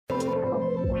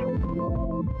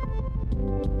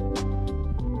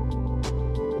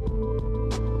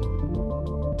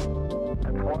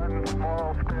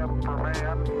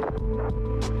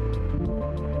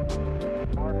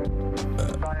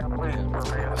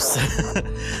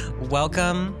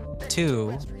Welcome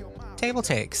to Table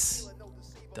Takes,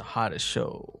 the hottest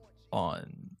show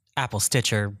on Apple,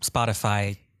 Stitcher,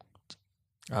 Spotify,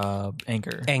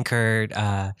 Anchor,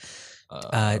 radio.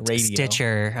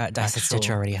 Stitcher. I said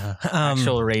Stitcher already, huh?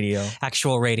 Actual radio.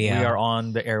 Actual radio. We are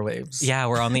on the airwaves. Yeah,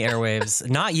 we're on the airwaves.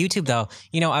 Not YouTube though.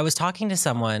 You know, I was talking to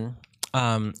someone,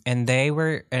 and they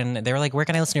were like, "Where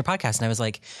can I listen to your podcast?" And I was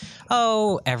like,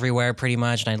 "Oh, everywhere, pretty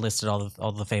much." And I listed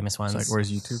all the famous ones. It's like,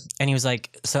 where's YouTube? And he was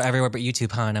like, "So everywhere but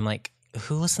YouTube, huh?" And I'm like,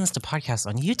 who listens to podcasts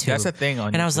on YouTube? That's a thing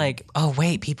on YouTube. And I was like, oh,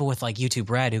 wait, people with like YouTube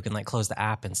Red who can like close the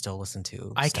app and still listen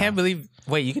to I stuff. can't believe,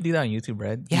 wait, you can do that on YouTube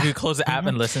Red? Yeah. You can close the app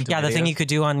and listen to the videos? thing you could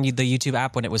do on the YouTube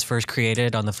app when it was first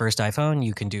created on the first iPhone,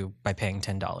 you can do by paying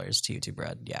 $10 to YouTube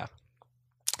Red. Yeah.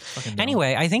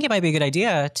 Anyway, I think it might be a good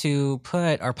idea to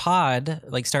put our pod,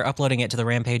 like start uploading it to the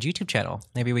Rampage YouTube channel.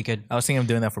 Maybe we could I was thinking of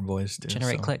doing that for boys too.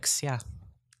 generate clicks. Yeah.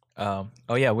 Oh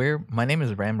yeah, my name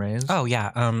is Ram Reyes. Oh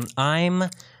yeah. I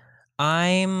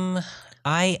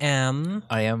am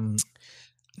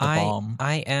the bomb.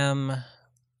 I am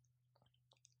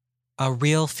a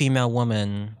real female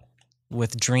woman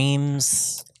with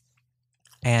dreams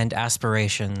and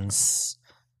aspirations.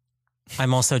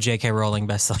 I'm also J.K. Rowling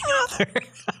bestselling author.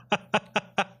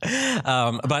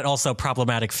 But also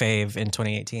problematic fave in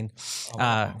 2018.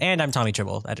 Wow. And I'm Tommy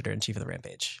Tribble, editor-in-chief of The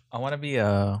Rampage. I want to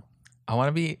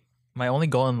be my only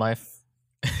goal in life.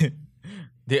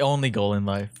 The only goal in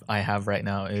life I have right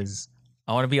now is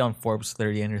I want to be on Forbes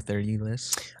 30 under 30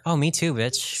 list. Oh, me too,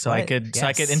 bitch. So I could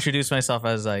introduce myself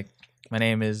as like, my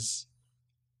name is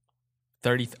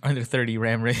 30 under 30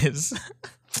 Ram Reyes.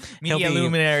 Media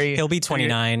luminary. He'll be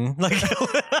 29. Like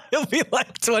he'll be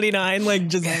like 29, like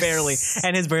just barely.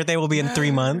 And his birthday will be in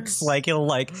 3 months. Like he'll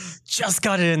like just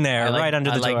got it in there right under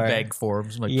the door. I like beg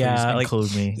Forbes. Like, yeah, please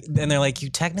include me. And they're like, you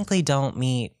technically don't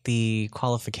meet the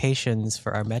qualifications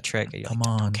for our metric. Come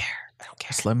on. I don't care.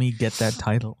 Just let me get that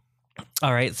title.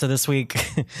 All right. So this week,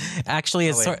 actually,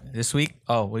 this week.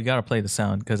 Oh, we gotta play the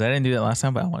sound because I didn't do that last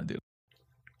time, but I want to do.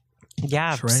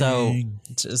 Yeah.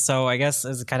 So I guess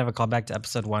it's kind of a callback to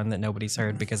episode 1 that nobody's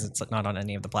heard because it's not on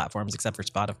any of the platforms except for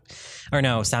Spotify, or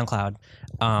no, SoundCloud.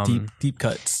 Deep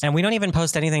cuts. And we don't even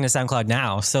post anything to SoundCloud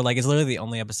now. So like it's literally the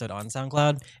only episode on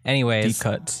SoundCloud. Anyways, deep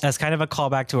cuts. That's kind of a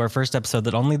callback to our first episode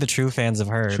that only the true fans have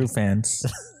heard. True fans.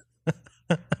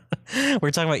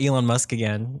 We're talking about Elon Musk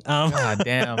again. God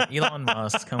damn, Elon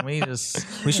Musk. We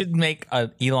should make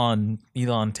a Elon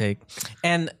take.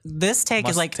 And this take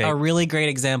is like a really great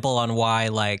example on why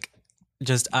like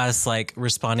just us like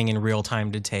responding in real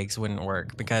time to takes wouldn't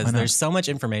work because there's so much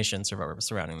information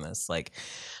surrounding this. Like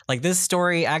this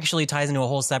story actually ties into a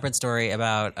whole separate story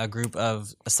about a group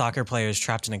of soccer players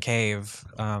trapped in a cave.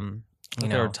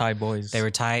 They were Thai boys. They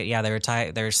were Thai. Yeah, they were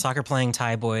Thai. They're soccer playing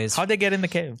Thai boys. How'd they get in the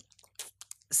cave?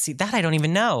 See, that I don't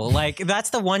even know. Like,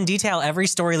 that's the one detail every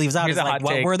story leaves out. Is like,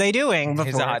 what were they doing before?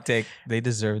 Here's a hot take. They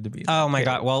deserve to be. Oh my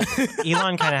God. Well,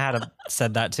 Elon kind of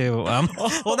said that too.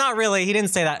 Well, not really. He didn't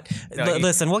say that. No,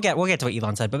 listen, we'll get to what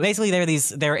Elon said. But basically,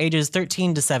 they were ages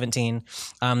 13 to 17.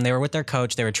 They were with their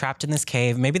coach. They were trapped in this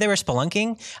cave. Maybe they were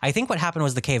spelunking. I think what happened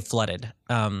was the cave flooded,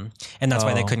 and that's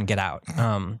why they couldn't get out.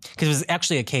 Because it was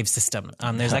actually a cave system.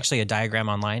 There's actually a diagram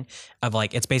online of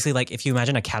like it's basically like if you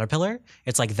imagine a caterpillar,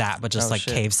 it's like that, but just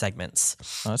cave segments.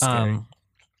 Oh, that's scary.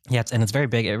 Yeah, and it's very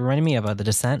big. It reminded me of The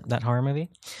Descent, that horror movie.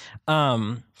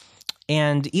 And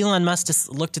Elon Musk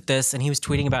just looked at this and he was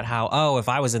tweeting about how, if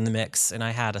I was in the mix and I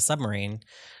had a submarine,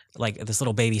 like this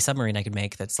little baby submarine I could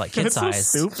make that's like kid size,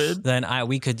 so stupid. Then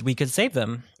we could save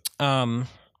them. There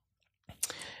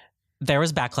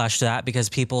was backlash to that because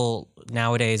people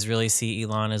nowadays really see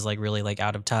Elon as like really like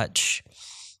out of touch.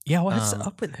 Yeah, what's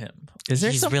up with him? Is there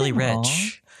he's something really rich? Wrong?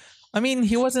 I mean,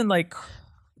 he wasn't like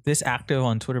this active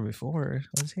on Twitter before,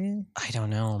 was he? I don't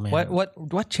know, man.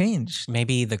 What changed?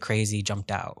 Maybe the crazy jumped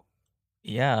out.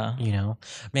 Yeah. You know,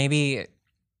 maybe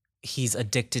he's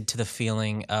addicted to the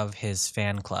feeling of his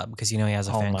fan club because, you know, he has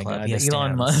a fan club. God. He has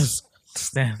Elon Musk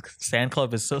fan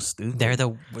club is so stupid. They're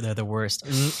the worst.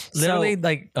 Literally,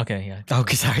 okay, yeah.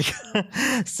 Okay, sorry.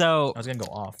 So I was gonna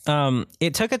go off.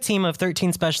 It took a team of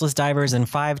 13 specialist divers and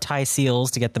 5 Thai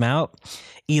SEALs to get them out.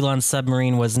 Elon's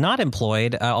submarine was not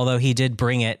employed, although he did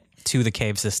bring it to the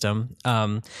cave system.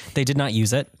 They did not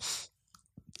use it.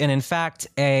 And in fact,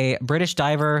 a British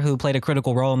diver who played a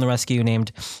critical role in the rescue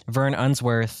named Vern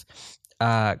Unsworth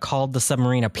called the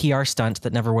submarine a PR stunt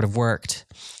that never would have worked.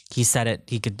 He said it.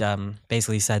 He could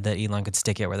basically said that Elon could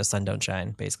stick it where the sun don't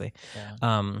shine, basically.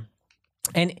 Yeah.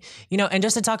 And you know, and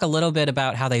just to talk a little bit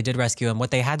about how they did rescue him,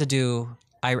 what they had to do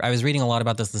I was reading a lot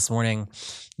about this morning.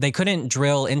 They couldn't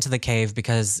drill into the cave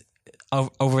because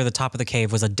over the top of the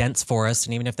cave was a dense forest,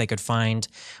 and even if they could find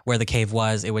where the cave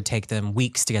was, it would take them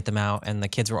weeks to get them out, and the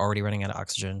kids were already running out of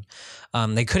oxygen.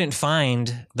 They couldn't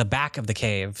find the back of the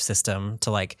cave system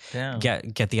to like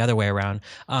get the other way around.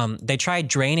 They tried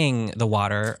draining the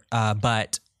water,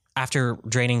 but after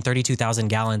draining 32,000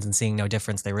 gallons and seeing no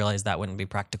difference, they realized that wouldn't be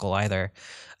practical either.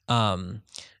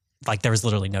 Like there was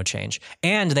literally no change.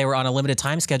 And they were on a limited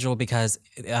time schedule because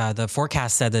the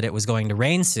forecast said that it was going to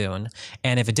rain soon.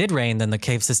 And if it did rain, then the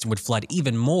cave system would flood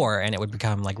even more and it would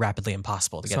become like rapidly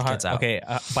impossible to get the kids out. Okay,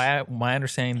 by my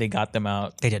understanding, they got them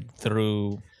out. They did.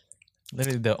 Through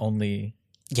literally the only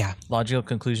logical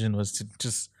conclusion was to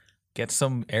just get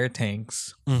some air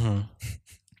tanks. Mm-hmm.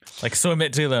 Like swim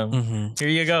it to them. Mm-hmm. Here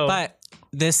you go. But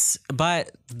this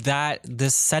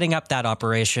setting up that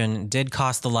operation did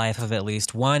cost the life of at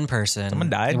least one person. Someone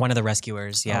died? One of the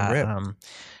rescuers. Yeah. Oh, rip.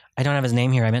 I don't have his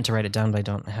name here. I meant to write it down, but I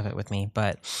don't have it with me.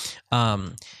 But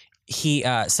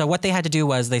so what they had to do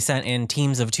was they sent in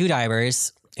teams of 2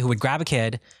 divers who would grab a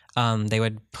kid.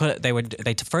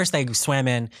 First they swam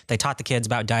in. They taught the kids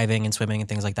about diving and swimming and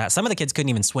things like that. Some of the kids couldn't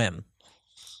even swim.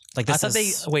 Like this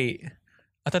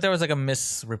I thought there was like a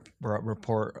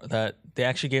report that they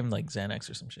actually gave him like Xanax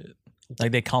or some shit.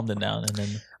 Like they calmed him down and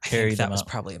then carried them that out. was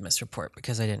probably a misreport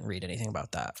because I didn't read anything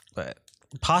about that. But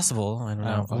possible, I don't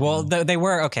know. fucking Well, know. they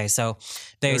were okay. So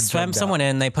they were swam drugged someone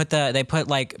in. They put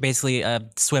like basically a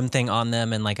swim thing on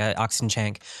them and like an oxygen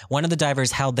tank. One of the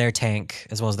divers held their tank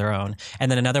as well as their own, and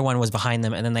then another one was behind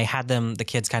them. And then they had the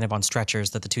kids kind of on stretchers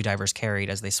that the 2 divers carried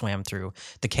as they swam through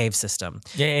the cave system.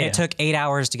 It took 8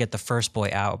 hours to get the first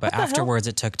boy out, but afterwards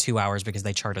it took 2 hours because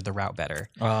they charted the route better.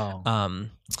 Oh.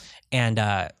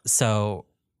 So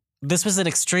this was an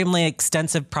extremely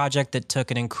extensive project that took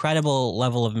an incredible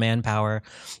level of manpower.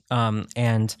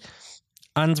 And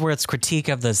Unsworth's critique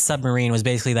of the submarine was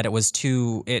basically that it was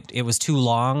too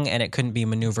long and it couldn't be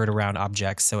maneuvered around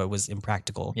objects, so it was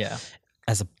impractical. Yeah.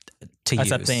 As a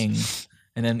thing.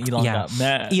 And then Elon got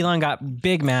mad. Elon got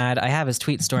big mad. I have his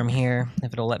tweet storm here.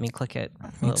 If it'll let me click it.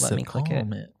 Will it let me click it?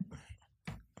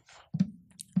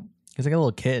 He's like a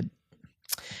little kid.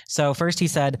 So first he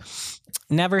said,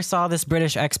 "Never saw this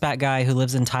British expat guy who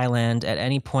lives in Thailand at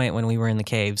any point when we were in the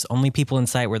caves. Only people in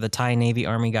sight were the Thai Navy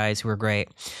Army guys who were great.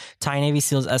 Thai Navy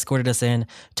SEALs escorted us in,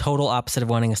 total opposite of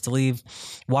wanting us to leave.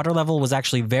 Water level was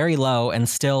actually very low and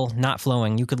still not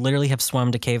flowing. You could literally have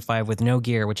swum to Cave 5 with no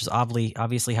gear, which is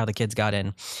obviously how the kids got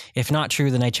in. If not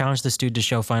true, then I challenge this dude to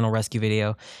show final rescue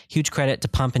video. Huge credit to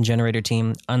Pump and Generator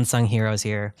team. Unsung heroes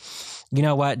here. You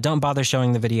know what? Don't bother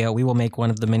showing the video. We will make one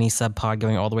of the mini sub pod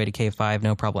going all the way to Cave 5.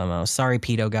 No problemo. Sorry,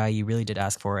 pedo guy. You really did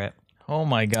ask for it." Oh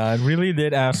my God. Really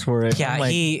did ask for it. Yeah,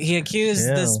 like, he accused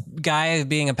this guy of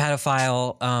being a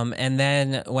pedophile. And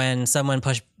then when someone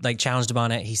challenged him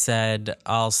on it, he said,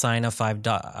 "I'll sign a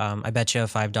 $5. I bet you a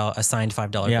signed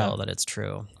 $5 bill that it's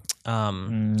true."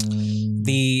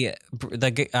 Mr.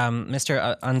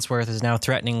 Unsworth is now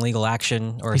threatening legal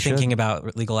action or thinking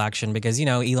about legal action because,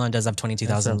 Elon does have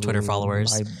 22,000 Twitter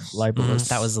followers. Libelous.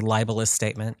 That was a libelous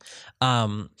statement.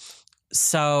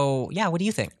 So yeah, what do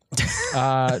you think?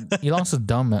 Elon's a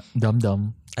dumb. A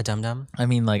dum-dum? I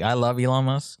mean, like, I love Elon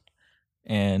Musk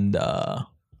and I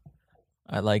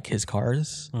like his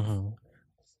cars. Mm-hmm.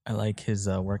 I like his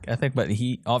work ethic, but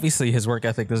his work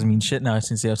ethic doesn't mean shit now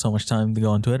since he has so much time to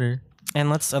go on Twitter. And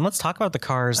let's talk about the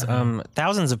cars.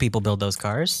 Thousands of people build those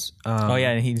cars.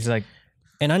 And he's like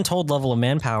an untold level of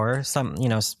manpower. Some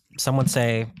would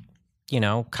say,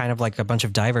 kind of like a bunch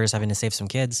of divers having to save some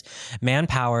kids.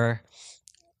 Manpower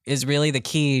is really the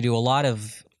key to a lot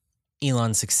of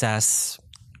Elon's success.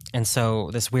 And so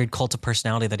this weird cult of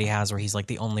personality that he has where he's like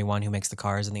the only one who makes the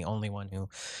cars and the only one who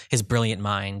his brilliant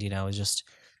mind, is just,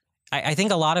 I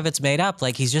think a lot of it's made up.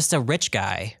 Like he's just a rich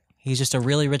guy. He's just a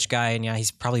really rich guy, and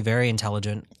he's probably very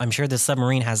intelligent. I'm sure this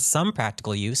submarine has some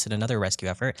practical use in another rescue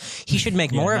effort. He should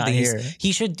make more of these. Here.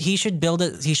 He should build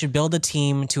a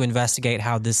team to investigate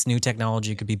how this new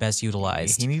technology could be best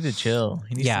utilized. He needs to chill.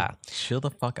 He needs to chill the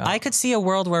fuck out. I could see a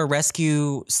world where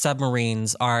rescue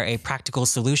submarines are a practical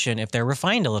solution if they're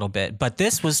refined a little bit. But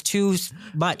this was too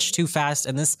much, too fast,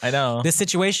 and this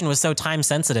situation was so time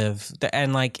sensitive,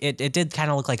 and it did kind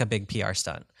of look like a big PR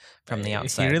stunt from the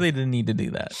outside. He really didn't need to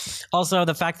do that. Also,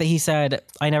 the fact that he said,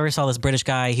 "I never saw this British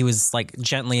guy," he was like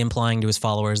gently implying to his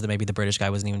followers that maybe the British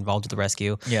guy wasn't even involved with the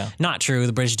rescue. Yeah. Not true.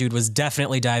 The British dude was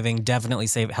definitely diving, definitely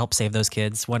helped save those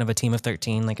kids. One of a team of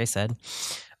 13, like I said.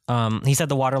 He said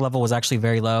the water level was actually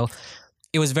very low.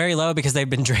 It was very low because they've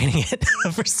been draining it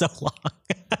for so long.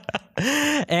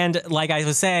 And like I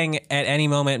was saying, at any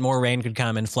moment more rain could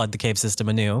come and flood the cave system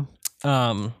anew.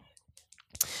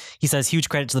 He says huge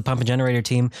credit to the pump and generator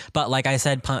team, but like I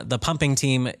said, the pumping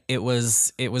team, it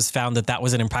was found that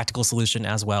was an impractical solution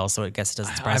as well. So I guess it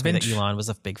doesn't surprise me that Elon was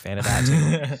a big fan of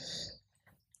that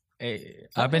too.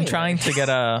 I've been trying to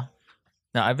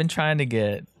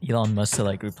get Elon Musk to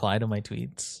like reply to my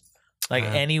tweets, like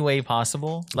any way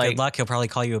possible. Like, good luck. He'll probably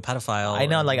call you a pedophile. I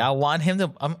know. Like I want him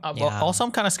to. Also,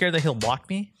 I'm kind of scared that he'll block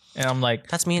me, and I'm like,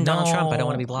 that's me and Donald Trump. I don't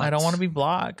want to be blocked. I don't want to be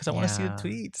blocked because I want to see the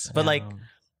tweets. But like,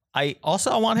 I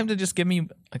want him to just give me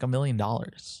like $1 million.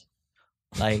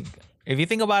 Like, if you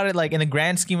think about it, like in the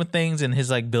grand scheme of things, in his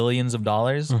like billions of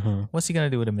dollars, what's he gonna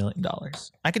do with $1 million?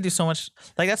 I could do so much.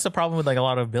 Like that's the problem with like a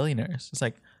lot of billionaires. It's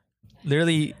like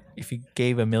literally, if you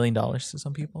gave $1 million to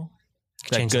some people,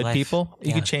 like good people,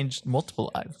 you could change multiple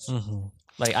lives.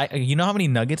 Like you know how many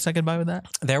nuggets I could buy with that?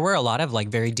 There were a lot of like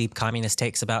very deep communist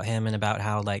takes about him and about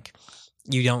how like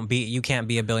you can't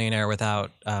be a billionaire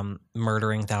without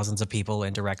murdering thousands of people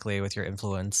indirectly with your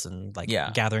influence, and like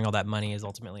gathering all that money is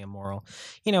ultimately immoral.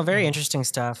 You know, very interesting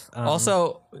stuff.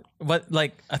 Also, but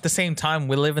like at the same time,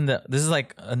 we live in this is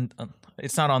like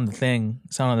it's not on the thing,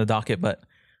 it's not on the docket, but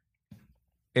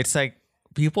it's like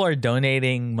people are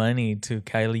donating money to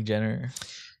Kylie Jenner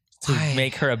to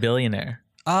make her a billionaire.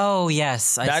 Oh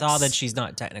yes, I saw that she's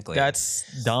not technically.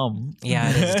 That's dumb. Yeah,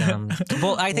 it is dumb.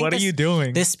 Well, I think what are you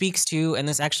doing? This speaks to, and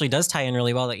this actually does tie in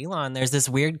really well to Elon. There's this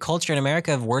weird culture in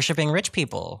America of worshiping rich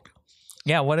people.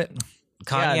 Yeah,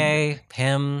 Kanye,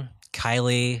 him,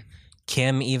 Kylie,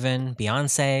 Kim, even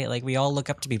Beyonce. Like we all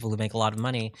look up to people who make a lot of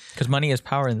money because money is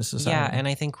power in this society. Yeah, and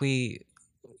I think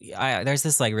there's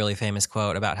this like really famous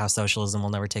quote about how socialism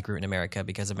will never take root in America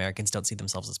because Americans don't see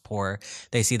themselves as poor.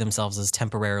 They see themselves as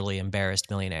temporarily embarrassed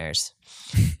millionaires.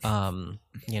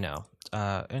 You know,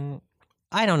 and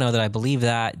I don't know that I believe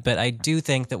that, but I do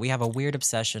think that we have a weird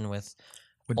obsession with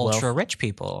ultra wealth. Rich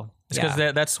people. It's because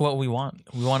that's what we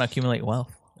want. We want to accumulate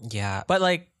wealth. Yeah. But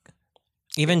like,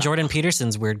 even Jordan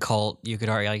Peterson's weird cult, you could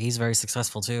argue, like he's very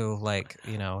successful too. Like,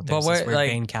 you know, there's this weird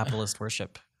vain capitalist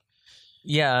worship.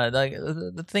 Yeah, like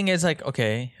the thing is like,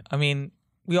 okay, I mean,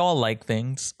 we all like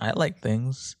things. I like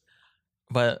things.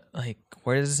 But like,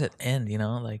 where does it end, you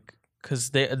know? Like,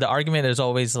 because the argument is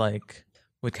always like,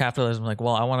 with capitalism, like,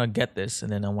 well, I want to get this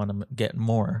and then I want to get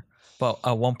more. But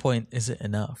at one point, is it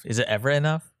enough? Is it ever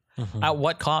enough? At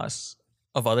what cost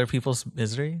of other people's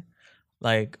misery?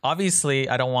 Like, obviously,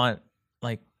 I don't want,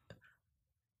 like,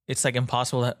 it's like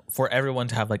impossible for everyone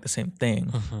to have like the same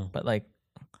thing. But like,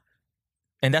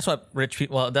 and that's what rich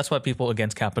people, well, that's what people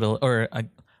against capital or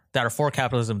that are for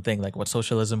capitalism think, like what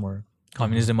socialism or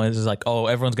communism is like, oh,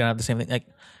 everyone's gonna have the same thing. Like,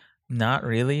 not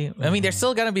really. I mean, there's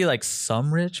still gonna be like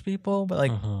some rich people, but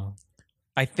like,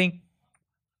 I think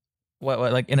what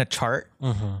like in a chart,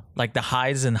 like the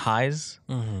highs and highs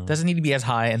doesn't need to be as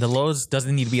high and the lows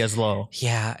doesn't need to be as low.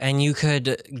 Yeah, and you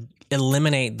could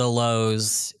eliminate the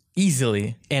lows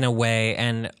easily in a way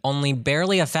and only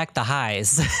barely affect the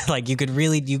highs. Like you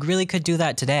really could do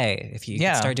that today if you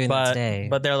could start doing that today.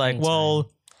 But they're like,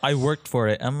 well, I worked for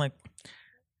it. I'm like,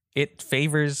 it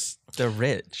favors the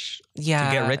rich to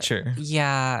get richer.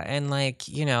 Yeah, and like,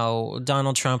 you know,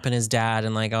 Donald Trump and his dad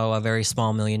and like, a very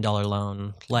small $1 million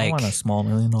loan. Like, I want a small $1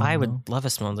 million loan. I would love a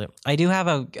small loan. I do have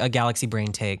a Galaxy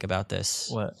Brain take about this.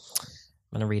 What?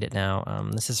 I'm gonna read it now.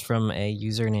 This is from a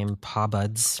user named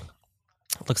Pawbuds.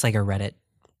 Looks like a Reddit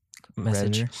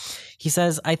message. He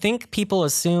says, I think people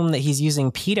assume that he's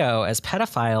using pedo as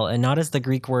pedophile and not as the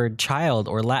Greek word child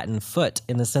or Latin foot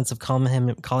in the sense of calling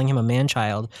him a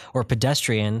man-child or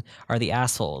pedestrian are the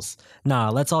assholes. Nah,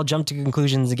 let's all jump to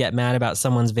conclusions and get mad about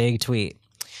someone's vague tweet.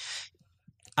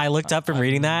 I looked up from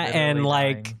reading that and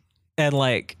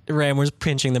Ram was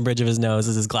pinching the bridge of his nose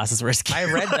as his glasses were askew. I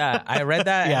read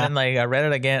that and then like I read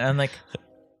it again and I'm like,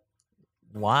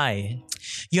 why?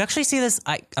 You actually see this.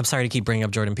 I'm sorry to keep bringing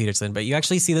up Jordan Peterson, but you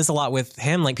actually see this a lot with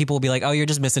him. Like people will be like, "Oh, you're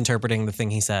just misinterpreting the thing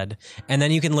he said," and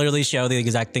then you can literally show the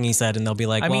exact thing he said, and they'll be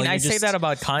like, I say that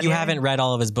about Kanye. You haven't read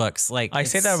all of his books. Like I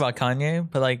say that about Kanye,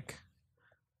 but like,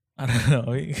 I don't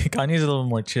know. Kanye's a little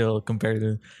more chill compared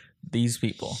to these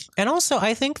people. And also,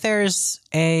 I think there's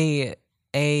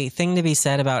a thing to be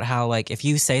said about how, like, if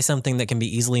you say something that can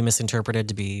be easily misinterpreted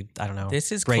to be, I don't know, this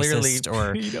is racist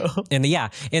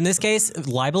in this case,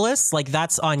 libelous, like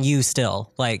that's on you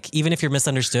still. Like, even if you're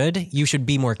misunderstood, you should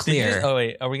be more clear.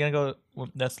 Wait, are we gonna go?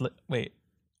 Wait,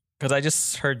 because I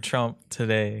just heard Trump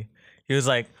today. He was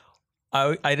like,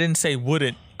 I didn't say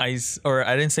wouldn't.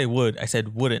 I didn't say would. I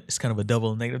said wouldn't. It's kind of a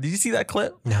double negative. Did you see that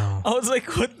clip? No. I was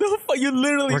like, what the fuck? You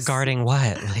literally Regarding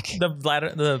what? Like the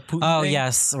Putin oh thing?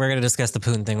 yes, we're gonna discuss the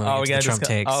Putin thing when we get to the Trump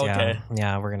takes. Oh, okay.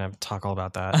 Yeah, we're gonna talk all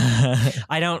about that.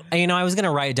 I don't. I was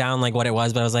gonna write down like what it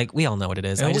was, but I was like, we all know what it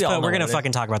is. Yeah, I just we all put, know we're gonna what it is.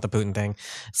 fucking talk about the Putin thing.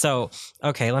 So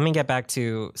okay, let me get back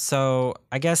to. So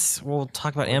I guess we'll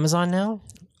talk about Amazon now.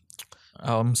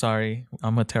 Oh, I'm sorry.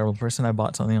 I'm a terrible person. I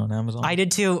bought something on Amazon. I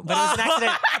did too, but it was an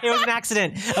accident. It was an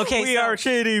accident. Okay, we are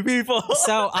shady people. but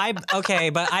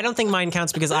I don't think mine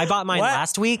counts because I bought mine What?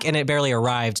 last week and it barely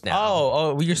arrived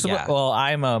now. You're supposed. Yeah. Well,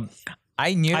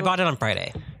 I knew. I bought it on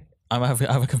Friday. I have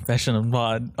a confession on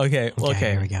mod. Okay.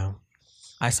 Here we go.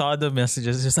 I saw the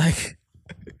messages just like,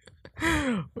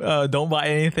 don't buy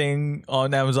anything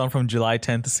on Amazon from July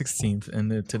 10th to 16th,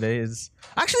 and today is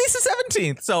actually it's the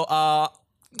 17th. So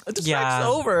the strike's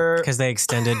over because they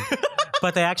extended.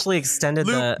 But they actually extended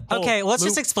Okay, let's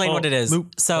just explain what it is.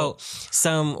 So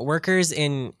some workers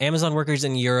Amazon workers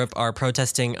in Europe are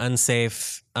protesting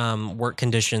unsafe work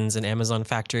conditions in Amazon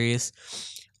factories.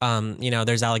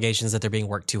 There's allegations that they're being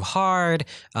worked too hard.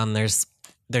 There's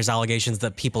allegations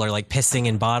that people are like pissing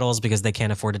in bottles because they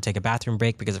can't afford to take a bathroom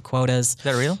break because of quotas. Is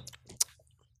that real?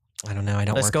 I don't know. I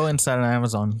don't. Let's go inside an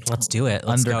Amazon. Let's do it.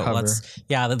 Let's Undercover.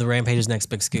 go. The Rampage's next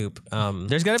big scoop.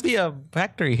 There's got to be a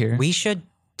factory here. We should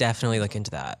definitely look into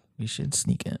that. We should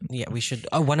sneak in. Yeah, we should.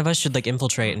 Oh, one of us should like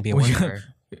infiltrate and be a worker.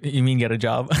 You mean get a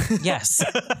job? Yes.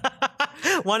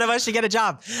 One of us should get a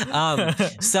job.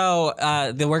 So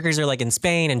the workers are like in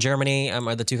Spain and Germany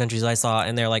are the two countries I saw,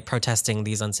 and they're like protesting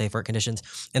these unsafe work conditions.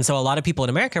 And so a lot of people in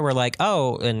America were like,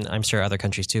 oh, and I'm sure other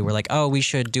countries too, were like, oh, we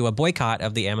should do a boycott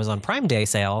of the Amazon Prime Day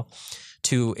sale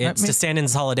to stand in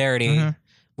solidarity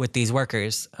with these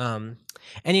workers. And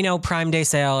Prime Day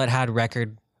sale, it had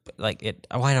record. I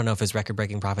don't know if it's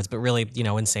record-breaking profits, but really,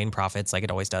 insane profits, like it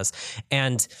always does.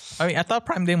 And I mean, I thought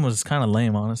Prime Day was kind of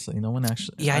lame, honestly. No one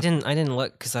actually. Yeah, I didn't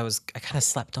look because I kind of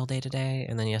slept all day today,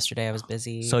 and then yesterday I was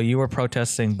busy. So you were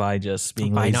protesting by just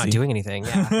being by lazy. not doing anything.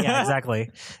 Yeah, exactly.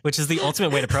 Which is the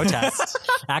ultimate way to protest.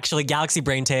 Actually, Galaxy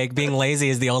Brain Take, being lazy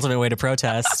is the ultimate way to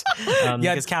protest.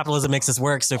 Because capitalism makes us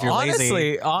work. So if you're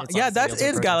lazy, that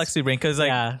is Galaxy Brain because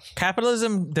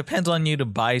capitalism depends on you to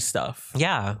buy stuff.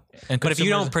 Yeah. But if you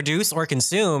don't produce or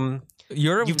consume,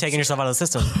 you've taken yourself out of the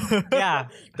system. Yeah.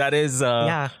 That is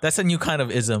that's a new kind of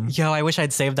ism. Yo, I wish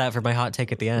I'd saved that for my hot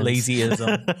take at the end.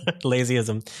 Lazyism.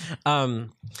 Lazyism.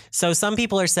 So some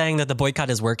people are saying that the boycott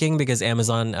is working because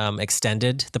Amazon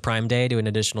extended the Prime Day to an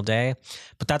additional day.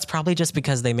 But that's probably just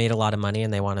because they made a lot of money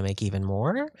and they want to make even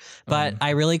more. But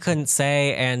I really couldn't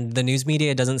say, and the news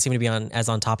media doesn't seem to be on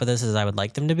top of this as I would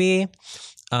like them to be.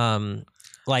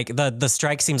 Like the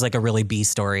strike seems like a really B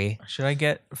story. Should I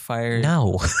get fired?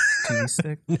 No. TV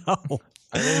stick? No.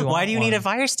 Really Why do you need a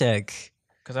Fire Stick?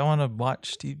 Because I want to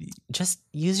watch TV. Just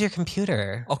use your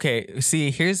computer. Okay.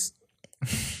 See, here's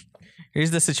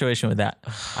the situation with that.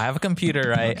 I have a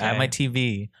computer, right? Okay. I have my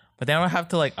TV, but then I have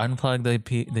to like unplug the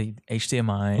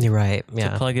HDMI. You're right. Yeah.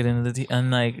 To plug it into the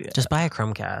and like just buy a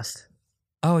Chromecast.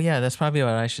 Oh yeah, that's probably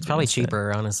what I should. It's probably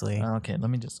cheaper, honestly. Okay, let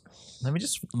me just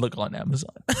look on Amazon.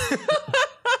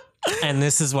 And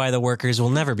this is why the workers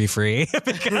will never be free.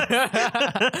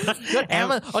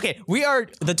 Okay, we are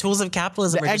the tools of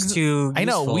capitalism are just too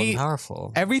useful and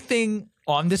powerful. Everything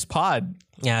on this pod.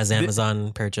 Yeah, as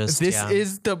Amazon purchased. This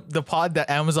is the pod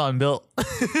that Amazon built.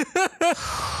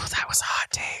 That was a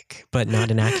hot take, but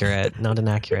not inaccurate. Not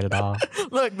inaccurate at all.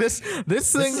 Look, this thing.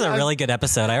 This is a really good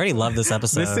episode. I already love this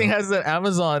episode. This thing has an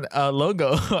Amazon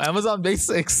logo. Amazon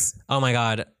Basics. Oh my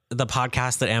god. The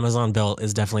podcast that Amazon built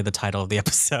is definitely the title of the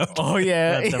episode. Oh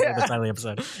yeah, that's definitely the title of the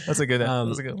episode. That's a good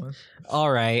one. All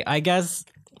right, I guess.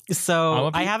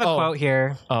 So I have a quote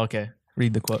here. Oh, okay.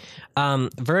 Read the quote.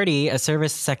 Verdi, a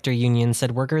service sector union,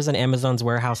 said workers in Amazon's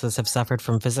warehouses have suffered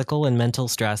from physical and mental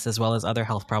stress as well as other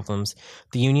health problems.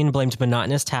 The union blamed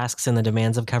monotonous tasks and the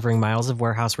demands of covering miles of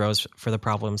warehouse rows for the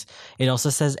problems. It also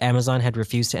says Amazon had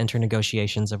refused to enter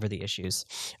negotiations over the issues,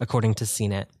 according to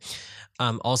CNET.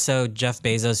 Also, Jeff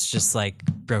Bezos just like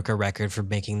broke a record for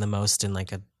making the most in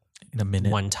like in a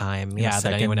minute, one time, that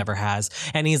anyone ever has,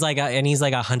 and he's like a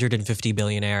 150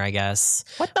 billionaire, I guess.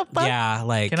 What the fuck? Yeah,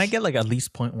 like can I get like at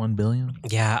least 0.1 billion?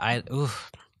 Yeah,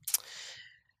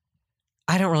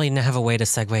 I don't really have a way to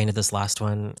segue into this last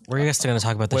one. We're just going to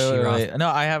talk about the She-Ra. No,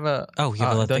 I have a. Oh, you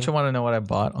have a don't you want to know what I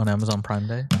bought on Amazon Prime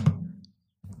Day?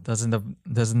 Doesn't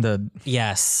the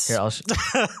yes? Here,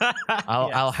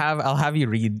 I'll have you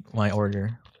read my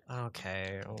order.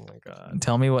 Okay. Oh my god.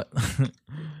 Tell me what.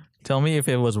 Tell me if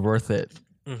it was worth it.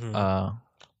 Mm-hmm. I'm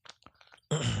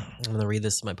gonna read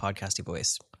this in my podcasty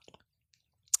voice.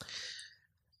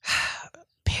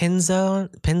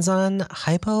 Pinzon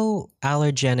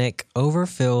hypoallergenic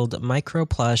overfilled micro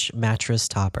plush mattress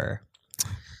topper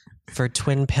for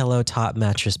twin pillow top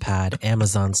mattress pad.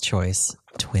 Amazon's choice,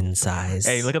 twin size.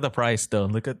 Hey, look at the price though.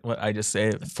 Look at what I just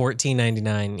saved.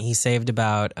 $14.99. He saved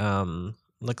about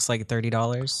looks like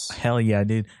 $30. Hell yeah,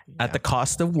 dude. At the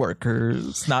cost of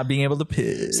workers not being able to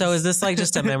piss. So is this like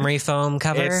just a memory foam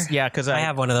cover? Yeah, because I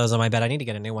have one of those on my bed. I need to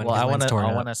get a new one. Well, I want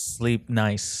want to sleep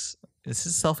nice. This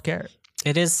is self-care.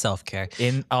 It is self-care.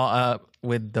 In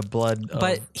with the blood.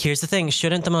 But here's the thing.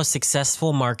 Shouldn't the most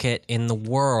successful market in the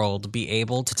world be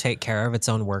able to take care of its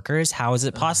own workers? How is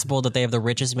it possible that they have the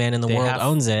richest man in the world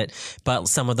owns it, but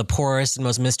some of the poorest and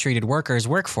most mistreated workers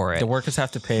work for it? The workers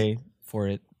have to pay for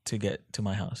it to get to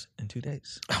my house in 2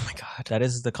 days. Oh my God. That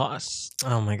is the cost.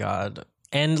 Oh my God.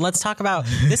 And let's talk about,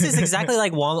 this is exactly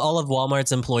like all of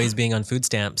Walmart's employees being on food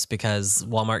stamps, because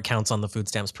Walmart counts on the food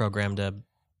stamps program to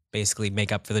basically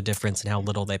make up for the difference in how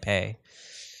little they pay.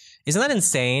 Isn't that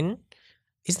insane?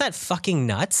 Isn't that fucking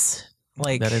nuts?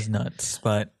 Like, that is nuts,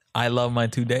 but I love my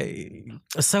 2 days.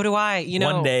 So do I, you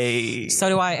know. 1 day. So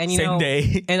do I. And you Same know,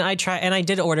 day. And I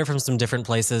did order from some different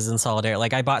places in solidarity.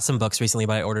 Like I bought some books recently,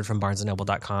 but I ordered from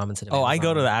barnesandnoble.com instead of I Amazon.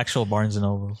 go to the actual Barnes and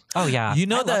Noble. Oh yeah. You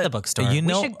know I that love the bookstore. You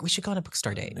know, we should go on a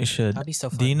bookstore date. We should. That'd be so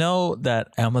fun. Do you know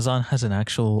that Amazon has an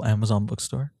actual Amazon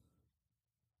bookstore?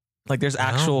 Like there's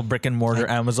actual brick and mortar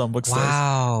Amazon bookstores.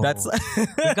 Wow. That's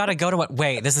We've got to go to what?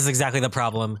 Wait, this is exactly the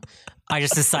problem. I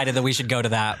just decided that we should go to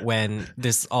that when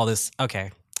all this.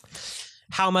 Okay.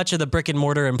 How much of the brick and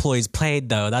mortar employees paid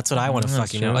though? That's what I want to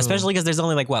fucking know. Especially because there's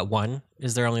only like what, one?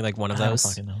 Is there only like one of those? I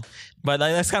don't fucking know. But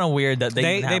like, that's kind of weird that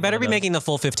they better be making the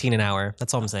full 15 an hour.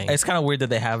 That's all I'm saying. It's kind of weird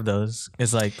that they have those.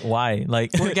 It's like, why?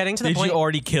 Like we're getting to the did point. You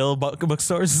already kill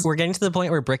bookstores? We're getting to the point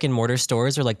where brick and mortar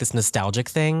stores are like this nostalgic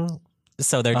thing.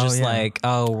 So they're just like,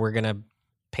 oh, we're gonna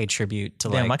pay tribute to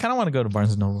Damn, I kind of want to go to Barnes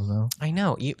and Noble though. I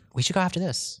know. We should go after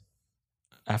this.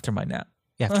 After my nap.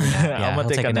 Yeah, after your nap. Yeah, I'm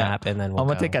gonna take a nap and then I'm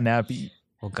gonna take a nap.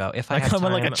 We'll go. If I like have I'm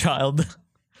time, like a child.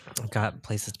 I've got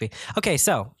places to be. Okay,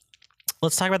 so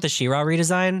let's talk about the She-Ra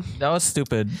redesign. That was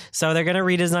stupid. So they're gonna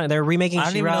redesign. They're remaking. I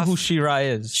don't even know who She-Ra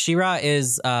is. She-Ra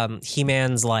is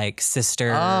He-Man's like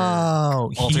sister.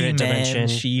 Oh, alternate dimension.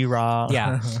 She-Ra.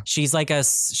 Yeah, she's like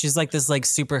this like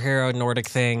superhero Nordic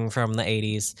thing from the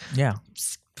 80s. Yeah,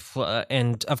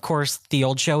 and of course the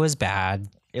old show is bad.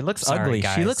 It looks Sorry, ugly.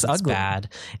 Guys, she looks it's ugly. Bad,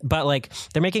 but like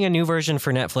they're making a new version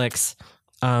for Netflix.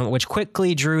 Which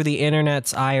quickly drew the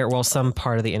internet's ire. Well, some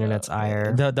part of the internet's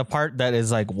ire. The part that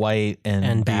is like white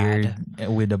and beard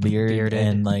with a bearded.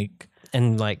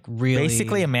 and really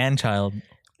basically a man child.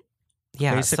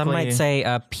 Yeah, basically, some might say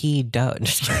a pedo.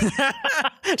 Just kidding.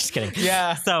 Just kidding.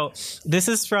 Yeah. So this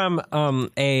is from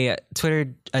a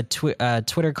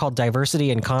Twitter called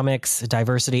Diversity and Comics,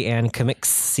 Diversity and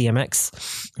Comics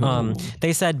CMX.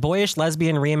 They said boyish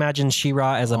lesbian reimagines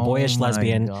She-Ra as a boyish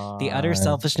lesbian. God. The utter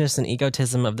selfishness and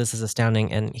egotism of this is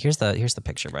astounding. And here's the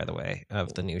picture, by the way,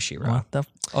 of the new She-Ra. What the?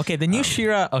 Okay, the new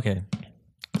She-Ra. Okay.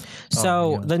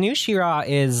 So the new She-Ra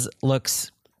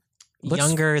looks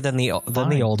younger than the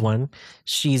old one.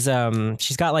 She's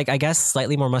got like, I guess,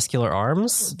 slightly more muscular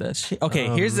arms.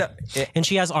 Here's and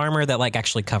she has armor that like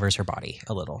actually covers her body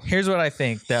a little. Here's what I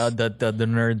think the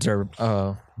nerds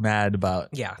are mad about.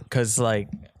 Yeah, because like,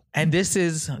 and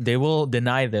they will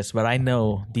deny this, but I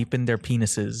know deep in their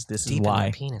penises,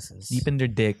 deep in their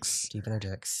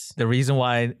dicks. The reason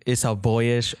why it's a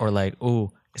boyish or like,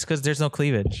 ooh, it's because there's no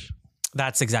cleavage.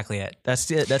 That's exactly it.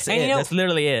 That's it. That's it. That's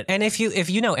literally it. And if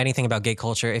you know anything about gay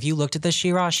culture, if you looked at this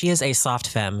She-Ra, she is a soft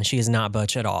femme. She is not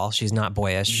butch at all. She's not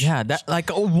boyish. Yeah, that like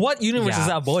what universe is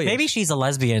that boyish? Maybe she's a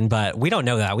lesbian, but we don't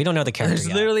know that. We don't know the character.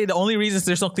 There's literally the only reason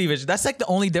there's no cleavage. That's like the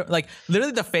only like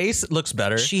literally the face looks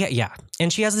better.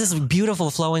 And she has this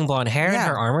beautiful flowing blonde hair, and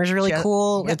her armor is really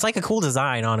cool. Yeah. It's like a cool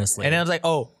design, honestly. And I was like,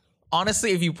 oh,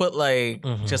 honestly, if you put like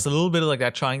just a little bit of like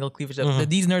that triangle cleavage,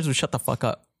 these nerds would shut the fuck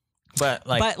up. But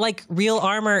like real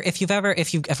armor, if you've ever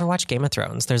watched Game of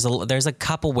Thrones, there's a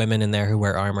couple women in there who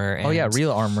wear armor. And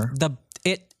real armor.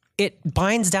 It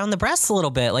binds down the breasts a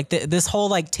little bit. Like this whole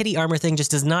like titty armor thing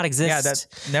just does not exist. Yeah, that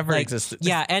never existed.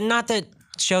 Yeah, and not that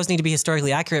shows need to be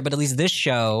historically accurate, but at least this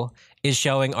show is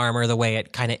showing armor the way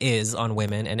it kind of is on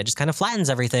women, and it just kind of flattens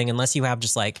everything unless you have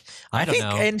just like I don't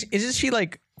know. And isn't she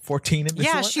like 14 in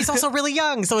this one? She's also really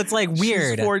young, so it's like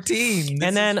weird. She's 14.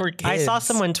 And then I saw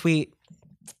someone tweet.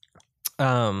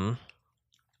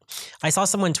 I saw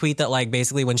someone tweet that like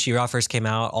basically when She-Ra first came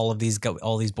out, all these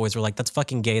boys were like, "That's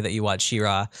fucking gay that you watch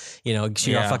She-Ra." You know,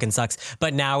 She-Ra fucking sucks.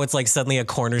 But now it's like suddenly a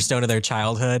cornerstone of their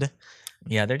childhood.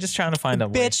 Yeah, they're just trying to find a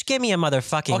way. Bitch, give me a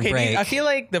motherfucking Okay, break. dude, I feel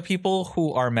like the people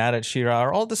who are mad at She-Ra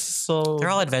are all this so. They're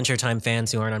all Adventure Time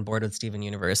fans who aren't on board with Steven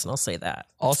Universe, and I'll say that.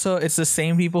 Also, it's the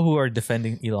same people who are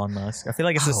defending Elon Musk. I feel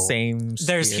like it's the Oh, same.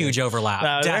 There's sphere. huge overlap.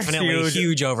 No, there's Definitely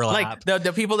huge overlap. Like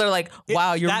the people that are like,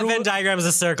 wow, you're that Venn diagram is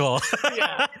a circle.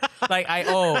 yeah. Like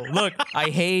look,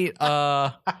 I hate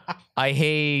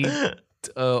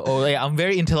I'm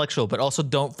very intellectual, but also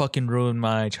don't fucking ruin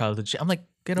my childhood shit. I'm like,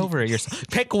 get over it yourself.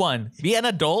 Pick one. Be an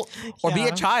adult or be a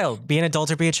Yeah. child. Be an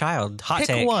adult or be a child. Hot Pick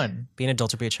take. one. Be an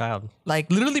adult or be a child.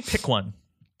 Like literally pick one.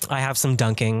 I have some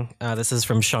dunking. This is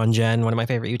from Sean Jen, one of my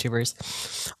favorite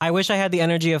YouTubers. I wish I had the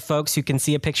energy of folks who can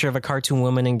see a picture of a cartoon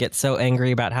woman and get so angry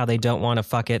about how they don't want to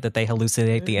fuck it that they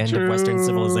hallucinate the end of Western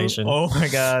civilization. Oh my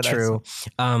god. True.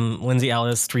 Lindsay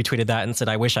Ellis retweeted that and said,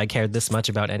 I wish I cared this much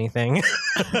about anything.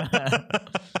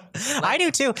 I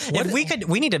do too.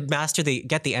 We need to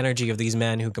get the energy of these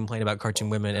men who complain about cartoon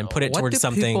women and put it What towards do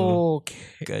something people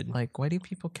good. Like, why do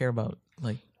people care about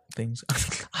like things?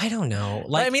 I don't know.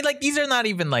 I mean, like these are not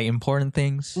even like important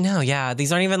things. No, yeah,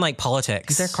 these aren't even like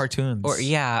politics. These are cartoons. Or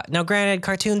yeah. Now, granted,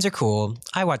 cartoons are cool.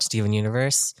 I watch Steven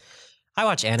Universe. I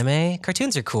watch anime.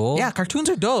 Cartoons are cool. Yeah, cartoons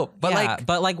are dope. But Yeah,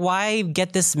 like why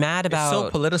get this mad it's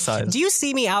about? so politicized. Do you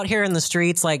see me out here in the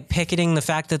streets like picketing the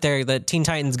fact that Teen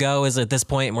Titans Go is at this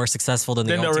point more successful than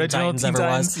the Than the old Teen original Titans Teen ever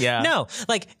Titans? was? Yeah. No,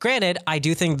 like granted, I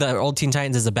do think the old Teen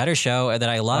Titans is a better show that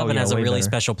I love Oh, and yeah, has a way really better.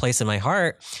 special place in my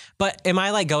heart. But am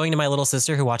I like going to my little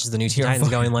sister who watches the new Teen You're Titans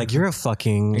fucking- going like, you're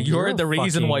You're the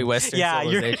reason why Western yeah,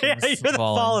 you're civilization's the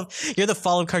falling. you're the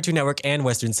fall of Cartoon Network and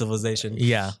Western civilization.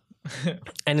 Yeah.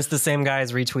 And it's the same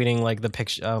guys retweeting like the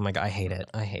picture. Oh my god, I hate it.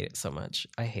 I hate it so much.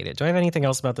 I hate it. Do I have anything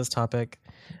else about this topic?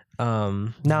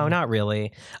 No, not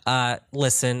really.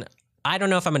 Listen, I don't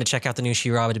know if I'm going to check out the new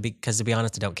She-Ra because to be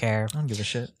honest, I don't care. I don't give a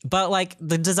shit. But like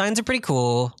the designs are pretty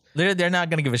cool. They're not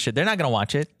gonna give a shit. They're not gonna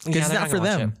watch it because Yeah, it's they're not for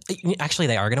gonna them. watch it. Actually,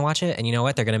 they are going to watch it, and you know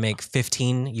what? They're going to make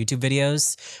 15 YouTube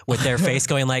videos with their face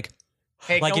going like.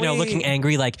 Hey, Like, can you know, we- looking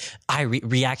angry, like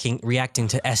reacting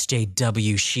to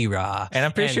SJW She-Ra. And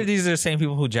I'm pretty sure these are the same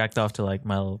people who jacked off to like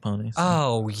My Little Ponies.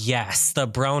 Oh yes, the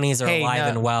bronies are Hey, alive no.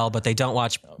 and well, but they don't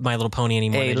watch My Little Pony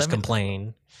anymore. Hey, They just let me-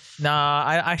 complain.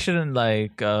 Nah, I shouldn't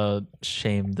like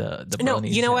shame the No,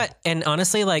 bronies. you know what? And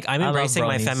honestly, like I'm I love embracing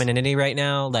my bronies. femininity right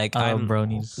now. Like I love I'm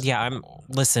bronies. Yeah,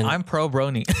 listen. I'm pro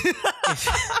brony.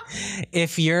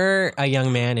 If you're a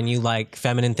young man and you like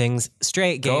feminine things,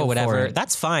 straight, gay, Go for whatever, it.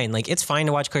 that's fine. Like it's fine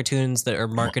to watch cartoons that are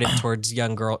marketed towards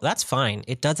young girls. That's fine.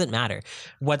 It doesn't matter.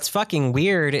 What's fucking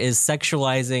weird is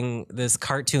sexualizing this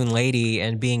cartoon lady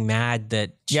and being mad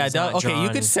that she's Yeah, not okay, you drawn.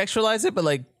 could sexualize it, but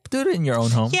like do it in your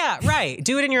own home. Yeah, right.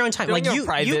 Do it in your own time. Do it in Like your you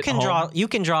private can home.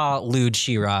 draw lewd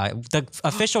She-Ra. The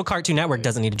official Cartoon Network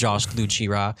doesn't need to draw lewd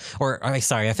She-Ra. Or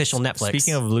sorry, official Netflix.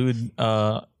 Speaking of lewd,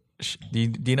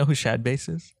 do you know who Shad Base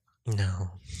is? no,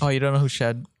 Oh, you don't know who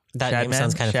Shad? that Shad name Man?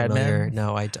 sounds kind of Shad familiar. Man?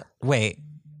 No, I don't. Wait.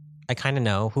 I kind of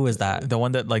know. Who is that? The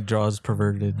one that like draws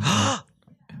perverted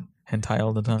hentai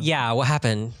all the time. Yeah, what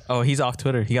happened? Oh, he's off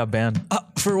Twitter. He got banned.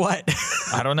 For what?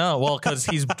 I don't know. Well, because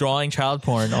he's drawing child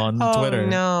porn on Twitter. Oh,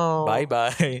 no. Bye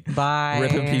bye. Bye.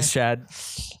 Rip in peace, Shad.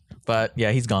 But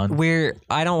yeah, he's gone.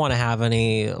 I don't want to have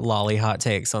any lolly hot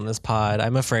takes on this pod.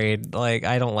 I'm afraid. Like,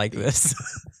 I don't like this.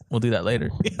 We'll do that later.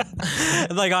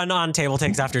 Like on Table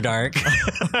Takes After Dark.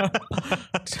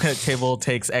 Table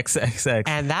takes XXX.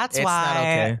 And that's It's why, not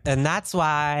okay. and that's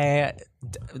why,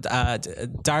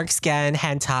 dark skin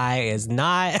hentai is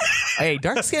not. Hey,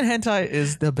 dark skin hentai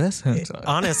is the best hentai.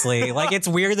 Honestly, like it's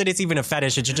weird that it's even a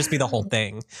fetish. It should just be the whole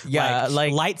thing. Yeah,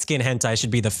 like- light skin hentai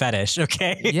should be the fetish.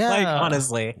 Okay. Yeah. Like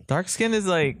honestly, Dark skin is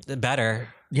like, better.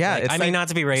 yeah, Like, it's I mean, like not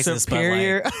to be racist,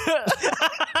 superior.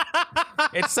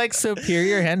 It's like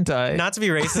superior hentai. but like, not to be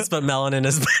racist, but melanin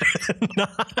is better than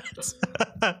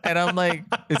not. And I'm like,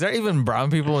 is there even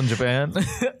brown people in Japan?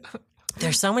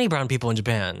 There's so many brown people in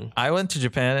Japan. I went to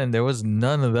Japan and there was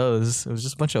none of those. It was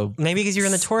just a bunch of. Maybe because you're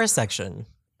in the tourist section,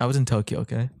 I was in Tokyo,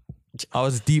 okay? I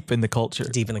was deep in the culture.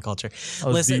 deep in the culture. was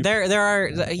Listen, deep. there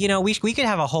are, you know, we could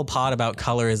have a whole pod about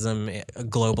colorism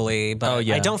globally, but Oh,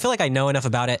 yeah. I don't feel like I know enough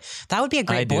about it. That would be a I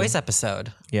great do. boys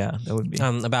episode. Yeah, that would be.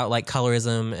 About like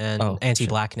colorism and Oh,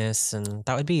 anti-blackness, and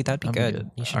that'd be That'd be good.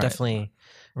 good. You should All right. definitely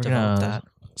We're develop gonna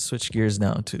that. switch gears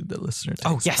now to the listener.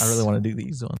 Oh, text. yes. I really want to do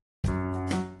these ones.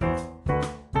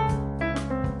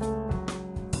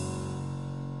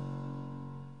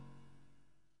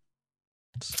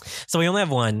 So we only have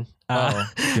one.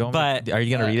 But are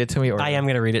you gonna read it to me? Or I am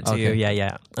going to read it to you.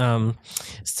 Yeah.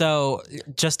 So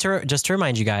just to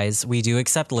remind you guys, we do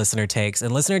accept listener takes,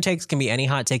 and listener takes can be any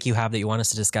hot take you have that you want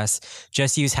us to discuss.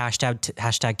 Just use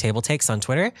hashtag table takes on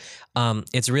Twitter.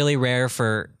 It's really rare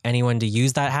for anyone to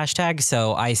use that hashtag,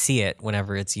 so I see it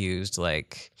whenever it's used.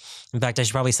 Like, in fact, I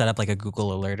should probably set up like a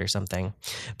Google alert or something.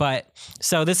 But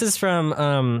so this is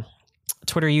from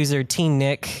Twitter user Teen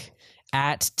Nick.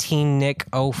 At Teen Nick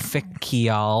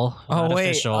Official. Oh, wait.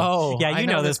 Official. Oh, yeah, you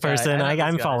know this person.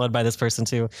 I'm followed by this person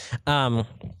too.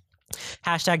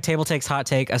 Hashtag table takes hot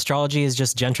take. Astrology is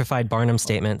just gentrified Barnum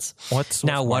statements. What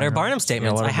are Barnum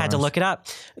statements? I had to look it up.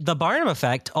 The Barnum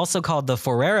effect, also called the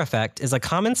Fourier effect, is a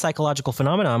common psychological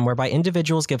phenomenon whereby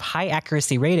individuals give high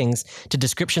accuracy ratings to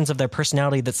descriptions of their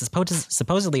personality that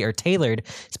supposedly are tailored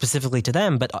specifically to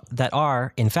them, but that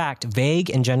are, in fact, vague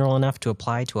and general enough to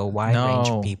apply to a wide range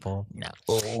of people.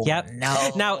 Yep.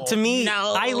 Now, to me,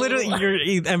 I literally,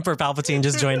 your Emperor Palpatine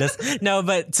just joined us.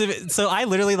 So I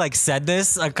literally like said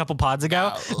this a couple pods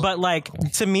ago, but like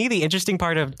to me the interesting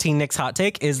part of Teen Nick's hot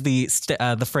take is the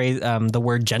phrase the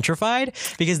word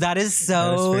gentrified, because that is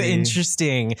so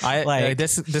interesting.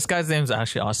 This guy's name is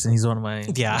actually Austin. He's one of my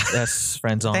best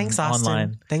friends Thanks, Austin.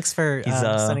 Online. Thanks for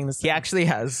sending this. He actually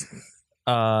has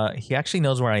he actually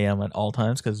knows where I am at all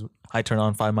times because I turn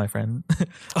on Find My Friend.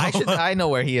 I know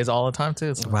where he is all the time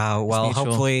too. So wow. Well,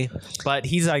 hopefully, but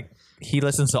he's like, he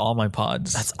listens to all my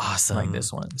pods. That's awesome. Like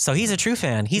this one. So he's a true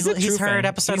fan. He's heard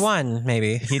episode 1,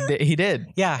 maybe. He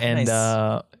did. Yeah. And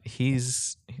nice.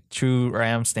 He's true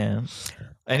Ram stan.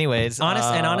 Anyways,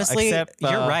 honestly,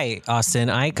 you're right, Austin.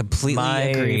 I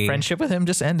completely agree. My friendship with him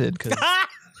just ended because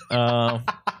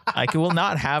I will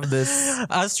not have this.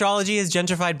 Astrology is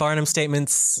gentrified Barnum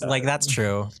statements. Like, that's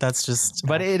true. That's just.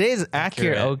 But it is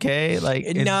accurate. Okay, like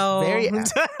it's no. Very.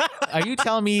 Are you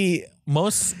telling me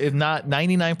most, if not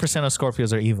 99% of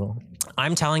Scorpios are evil?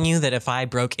 I'm telling you that if I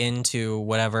broke into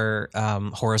whatever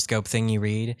horoscope thing you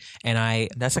read and I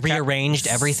rearranged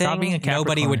everything,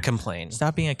 nobody would complain.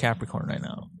 Stop being a Capricorn right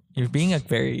now. You're being a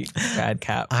very bad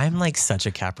Cap. I'm like such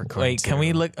a Capricorn. Wait, can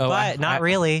we look? But not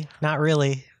really,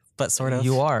 but sort of.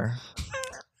 You are.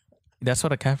 That's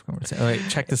what a Capricorn would say. Oh, wait,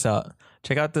 check this out.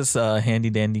 Check out this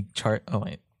handy dandy chart. Oh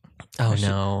wait. Oh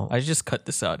no! I just cut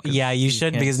this out. Yeah, you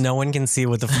should, because no one can see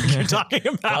what the fuck you're talking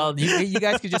about. Well, you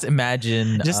guys could just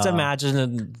imagine.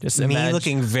 Imagine me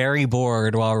looking very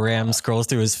bored while Ram scrolls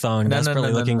through his phone,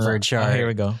 desperately looking for a chart. Oh, here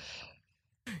we go.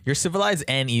 You're civilized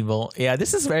and evil. Yeah,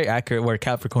 this is very accurate where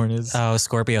Capricorn is. Oh,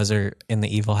 Scorpios are in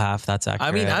the evil half. That's accurate.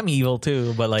 I mean, I'm evil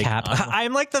too, but like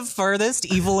I'm like the furthest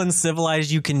evil and civilized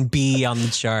you can be on the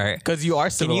chart. Because you are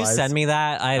civilized. Can you send me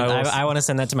that? I want to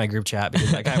send that to my group chat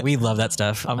because like we love that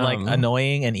stuff. I'm like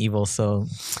annoying and evil, so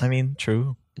I mean,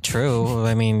 true.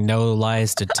 I mean, no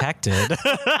lies detected.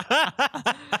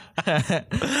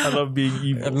 I love being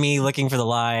evil. Me looking for the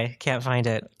lie, can't find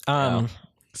it.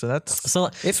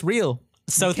 So it's real.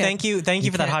 So thank you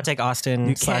for that hot take, Austin.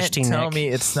 You can't tell me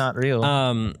it's not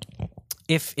real.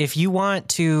 If you want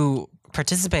to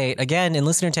participate again in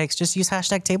listener takes, just use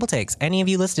hashtag table takes. Any of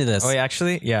you listed this? Oh,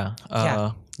 actually, yeah.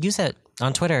 Use it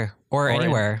on Twitter or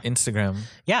anywhere. Instagram.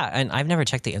 Yeah, and I've never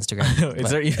checked the Instagram. Is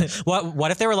there even...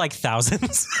 What if there were like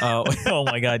thousands? Oh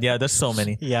my god, yeah, there's so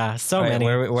many. Yeah, so many.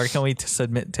 Where can we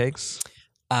submit takes?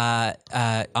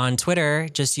 On Twitter,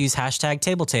 just use hashtag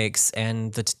table takes,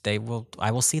 and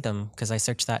I will see them because I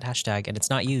searched that hashtag and it's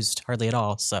not used hardly at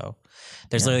all. So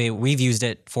there's literally, we've used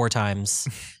it 4 times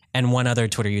and one other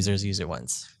Twitter user has used it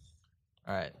once.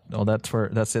 All right. Well,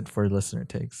 that's it for listener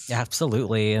takes. Yeah,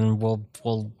 absolutely. And we'll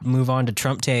move on to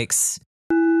Trump takes.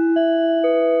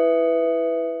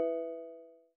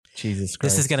 Jesus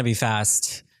Christ. This is going to be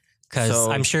fast because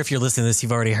I'm sure if you're listening to this,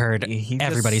 you've already heard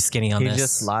everybody's skinny on this. He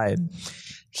just lied.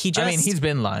 I mean, he's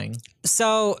been lying.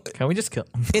 So can we just kill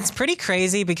him? It's pretty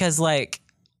crazy because like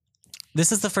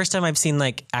this is the first time I've seen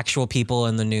like actual people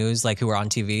in the news, like who are on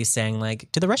TV saying like,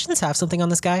 do the Russians have something on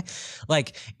this guy?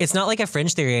 Like, it's not like a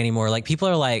fringe theory anymore. Like people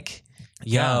are like,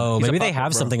 yo, maybe they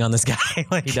have something on this guy.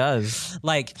 Like he does.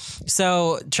 Like,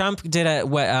 so Trump did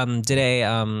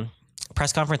a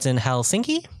press conference in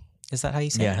Helsinki. Is that how you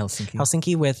say it? Yeah, Helsinki.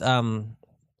 Helsinki with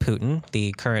Putin,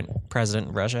 the current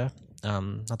president of Russia.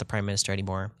 Not the prime minister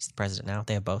anymore. He's the president now.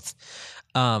 They have both.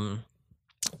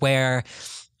 Where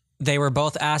they were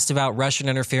both asked about Russian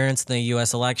interference in the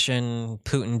U.S. election.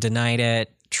 Putin denied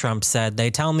it. Trump said,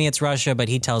 they tell me it's Russia, but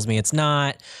he tells me it's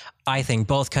not. I think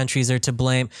both countries are to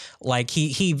blame. Like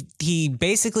he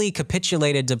basically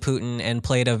capitulated to Putin and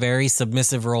played a very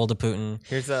submissive role to Putin.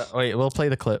 We'll play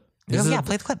the clip. Play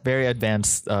the clip. Very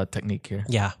advanced technique here.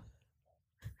 Yeah.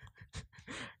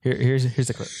 Here's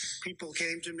the clip. People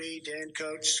came to me, Dan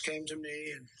Coates came to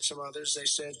me, and some others. They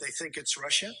said they think it's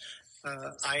Russia.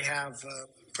 I have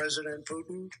President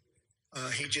Putin.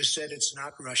 He just said it's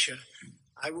not Russia.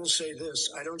 I will say this.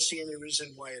 I don't see any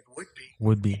reason why it would be.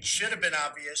 Would be. It should have been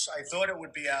obvious. I thought it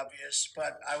would be obvious,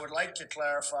 but I would like to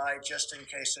clarify just in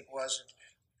case it wasn't.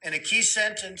 In a key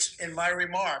sentence in my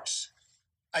remarks,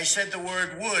 I said the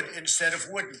word would instead of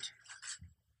wouldn't.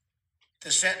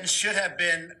 The sentence should have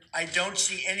been, I don't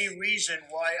see any reason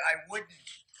why I wouldn't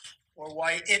or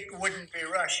why it wouldn't be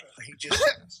Russia. He just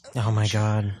Oh my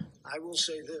God. I will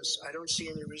say this. I don't see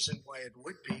any reason why it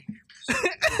would be.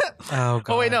 Oh God.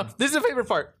 Oh wait, no. This is the favorite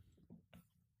part.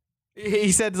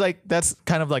 He said like that's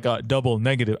kind of like a double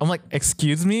negative. I'm like,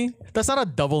 excuse me? That's not a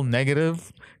double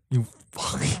negative. You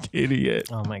fucking idiot.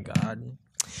 Oh my God.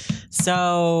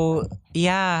 So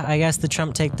yeah, I guess the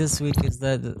Trump take this week is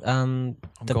that I'm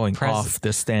going off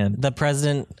the stand. the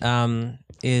president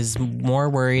is more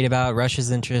worried about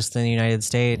Russia's interest than the United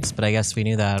States, but I guess we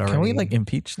knew that already. Can we like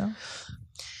impeach now?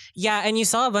 Yeah, and you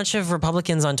saw a bunch of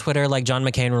Republicans on Twitter, like John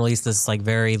McCain released this like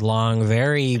very long,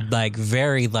 very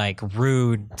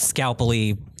rude,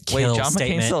 scalpely kill John McCain's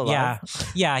statement. still alive?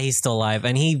 Yeah, he's still alive,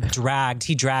 and he dragged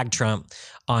Trump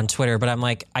on Twitter. But I'm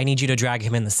like, I need you to drag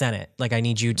him in the Senate. Like, I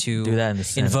need you to Do that in the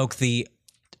Senate. invoke the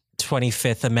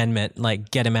 25th Amendment.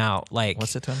 Like, get him out. Like,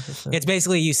 What's the 25th? It's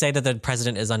basically you say that the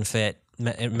president is unfit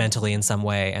mentally in some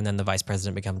way, and then the vice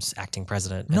president becomes acting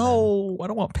president. and No, I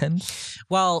don't want Pence.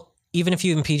 well, even if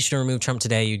you impeached and removed Trump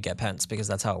today, you'd get Pence because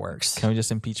that's how it works. Can we just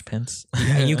impeach Pence?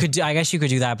 You could, I guess, you could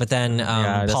do that, but then that's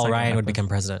not Paul gonna Ryan would happen. become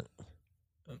president.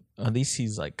 At least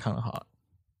he's like kind of hot.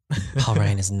 Paul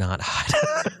Ryan is not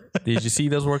hot. Did you see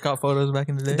those workout photos back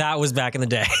in the day? That was back in the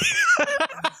day.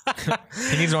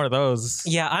 He needs one of those.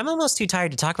 Yeah, I'm almost too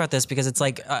tired to talk about this because it's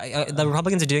like the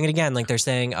Republicans are doing it again. Like they're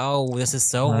saying, "Oh, this is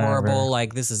so Whatever. horrible.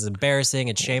 Like this is embarrassing.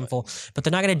 It's shameful." But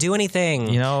they're not going to do anything.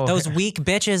 You know- those weak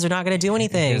bitches are not going to do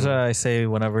anything. Here's what I say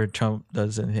whenever Trump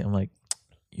does anything. I'm like,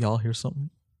 y'all hear something?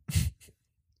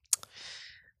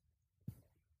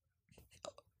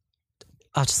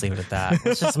 I'll just leave it at that.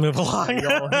 Let's just move along.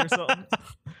 Y'all hear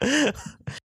something?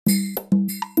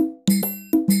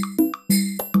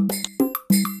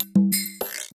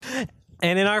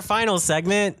 And in our final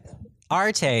segment,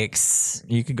 our takes.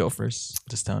 You could go first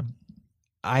this time.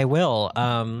 I will.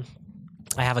 I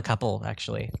have a couple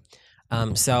actually.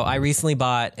 So I recently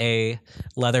bought a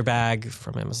leather bag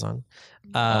from Amazon.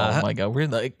 Oh my god, we're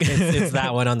like It's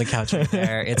that one on the couch right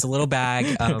there. It's a little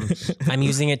bag. I'm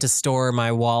using it to store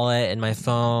my wallet and my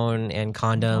phone and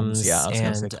condoms. Yeah, I was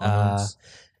gonna say and condoms.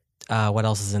 what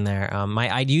else is in there? My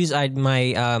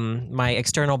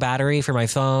external battery for my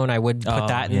phone. I would put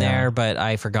that in there, but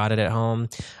I forgot it at home.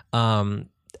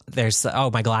 There's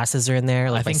my glasses are in there,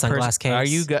 like my sunglass case. Are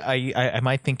you? Am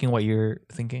I thinking what you're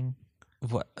thinking?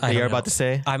 What That you're about to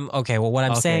say? I'm okay. Well, what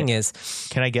I'm saying is,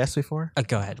 Can I guess before?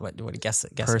 go ahead. What guess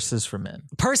it? Purses for men.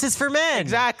 Purses for men.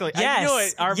 Exactly. Yes. I knew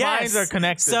it. Our minds are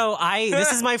connected. So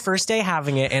this is my first day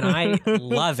having it, and I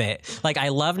love it. Like I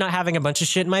love not having a bunch of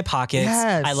shit in my pockets.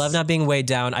 Yes. I love not being weighed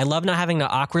down. I love not having to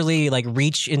awkwardly like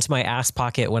reach into my ass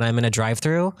pocket when I'm in a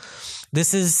drive-through.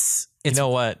 It's you know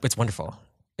what? it's wonderful.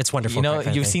 It's wonderful. You know, that kind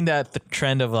of you've thing. seen that the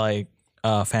trend of like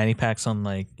fanny packs on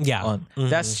like Yeah.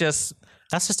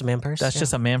 That's just a man purse. that's yeah.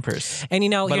 just a man purse. And you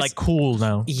know, But here's- like cool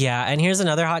now. yeah, and here's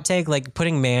another hot take: like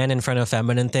putting man in front of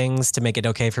feminine things to make it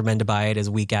okay for men to buy it is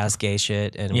weak ass gay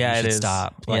shit, and Yeah, we it should is.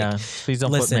 stop. Like, Yeah. Please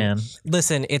don't listen, put man.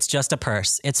 Listen, it's just a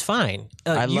purse. It's fine.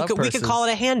 I love we could purses. call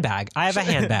it a handbag. I have a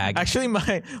handbag. Actually,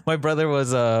 my brother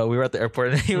was we were at the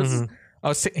airport and he was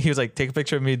he was like, take a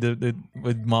picture of me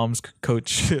with mom's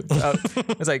coach. I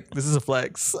was like, this is a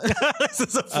flex. This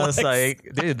is a I was flex.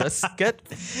 like, dude, let's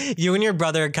You and your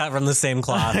brother are cut from the same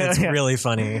cloth. It's really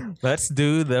funny.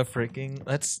 do the freaking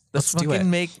let's do fucking it.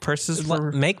 make purses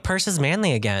for Make purses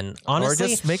manly again. Honestly. or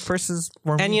just make purses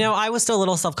for And me. you know, I was still a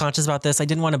little self-conscious about this. I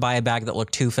didn't want to buy a bag that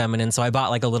looked too feminine, so I bought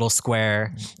like a little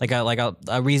square, like a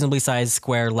reasonably sized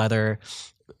square leather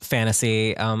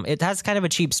fantasy. It has kind of a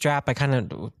cheap strap. I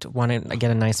kind of want to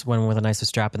get a nice one with a nicer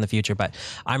strap in the future, but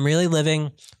I'm really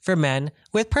living for men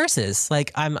with purses.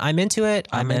 Like I'm into it.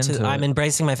 I'm into it.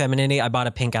 embracing my femininity. I bought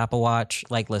a pink Apple Watch.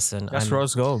 Like, listen, that's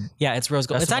rose gold. Yeah, it's rose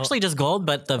gold. That's It's an- actually just gold,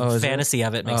 but the is it? fantasy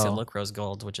of it makes it Oh. look rose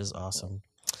gold, which is awesome.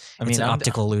 I mean, It's an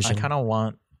optical illusion. I kind of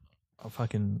want a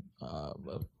fucking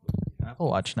Apple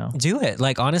Watch now. Do it.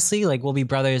 Like, honestly, like we'll be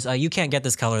brothers. You can't get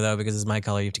this color though because it's my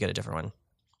color. You have to get a different one.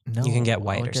 No, You can get I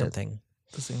white would or get something.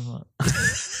 The same one.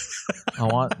 I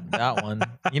want that one.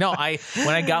 You know,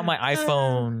 when I got my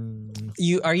iPhone,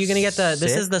 Are you gonna get the?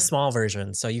 This Six? is the small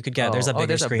version, so you could get. Oh. There's a Oh, bigger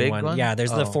there's a screen big one. one? Yeah, there's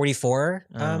the Oh. 44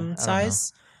 I don't know.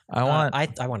 size. I want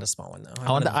I want a small one though.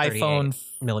 I want the a 38 iPhone.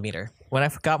 millimeter. When I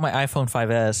got my iPhone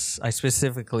 5S, I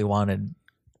specifically wanted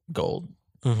gold.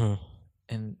 Mm-hmm.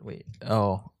 And wait,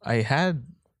 I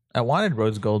wanted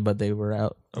rose gold, but they were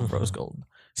out of rose gold.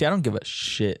 See, I don't give a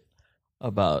shit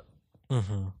about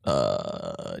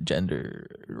gender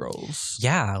roles.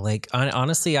 Yeah, like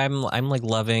honestly, I'm like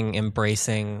loving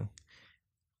embracing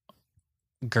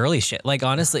girly shit. Like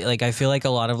honestly, like I feel like a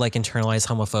lot of like internalized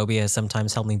homophobia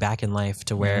sometimes held me back in life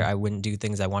to where I wouldn't do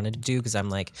things I wanted to do because I'm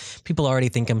like, people already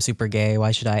think I'm super gay.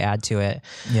 Why should I add to it?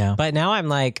 Yeah. But now I'm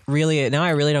like, I really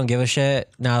don't give a shit.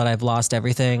 Now that I've lost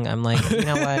everything, I'm like, you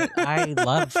know what?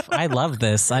 I love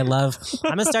this. I'm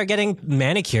gonna start getting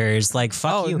manicures. Like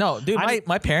fuck you. No, dude,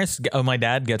 my parents, my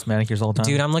dad gets manicures all the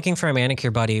time. Dude, I'm looking for a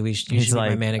manicure buddy. You should be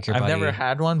my manicure buddy. I've never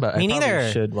had one, but Me I probably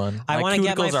neither. should one. I want to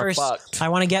get my first. I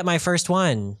want to get my first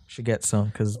one. Should get some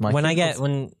because when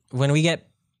we get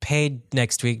paid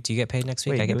next week. Do you get paid next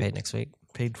week? Wait, I get paid next week.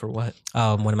 Paid for what?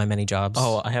 One of my many jobs.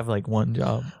 Oh, I have like one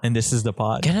job, and this is the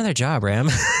pod. Get another job, Ram.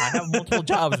 I have multiple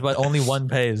jobs, but only one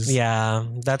pays. Yeah,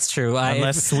 that's true.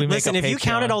 Unless we make listen, a if you Patreon.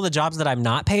 counted all the jobs that I'm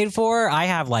not paid for, I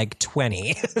have like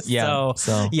 20. Yeah.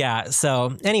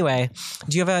 So anyway,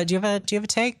 do you have a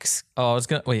takes? Oh, I was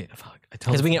gonna wait. Fuck.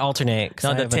 Because we can alternate. 'Cause No,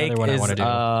 I the have another take one I is. want to do.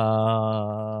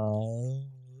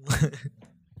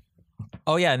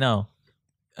 Oh yeah, no.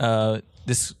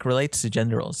 This relates to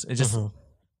gender roles. It's just I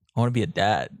want to be a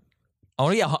dad. I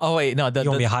want to be oh wait, no. You want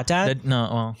to be a hot dad?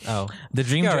 No. Oh, The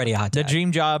dream. You're already a hot The dad.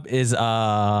 dream job is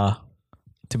to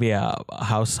be a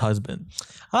house husband.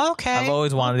 okay. I've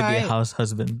always wanted to be a Alright. house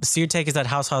husband. So your take is that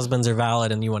house husbands are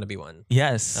valid and you want to be one?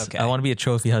 Yes. Okay. I want to be a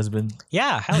trophy husband.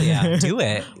 Yeah, hell yeah, do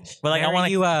it. But like, I Marry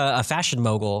want you a fashion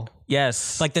mogul.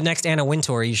 Yes. Like the next Anna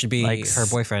Wintour, you should be her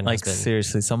boyfriend. Like husband.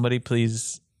 seriously, somebody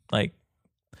please like.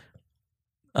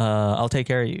 I'll take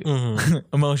care of you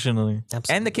emotionally,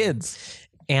 Absolutely. and the kids.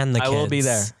 And the kids. I will be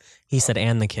there. He said,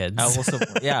 and the kids. I will.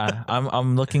 Yeah,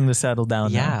 I'm looking to settle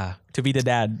down. Yeah. now, to be the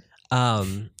dad. I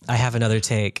have another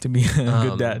take. To be a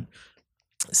good dad.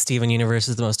 Steven Universe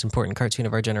is the most important cartoon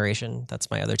of our generation. That's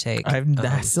my other take.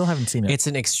 I still haven't seen it. It's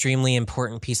an extremely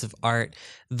important piece of art.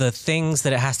 The things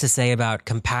that it has to say about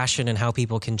compassion and how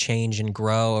people can change and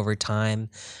grow over time,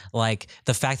 like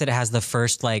the fact that it has the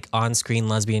first like on-screen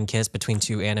lesbian kiss between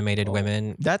two animated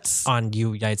women That's on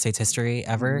United States history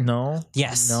ever. no.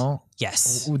 Yes. No.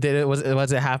 Yes.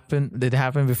 Was it happen? Did it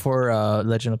happen before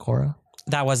Legend of Korra?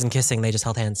 That wasn't kissing. They just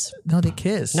held hands. No, they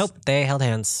kissed. Nope. They held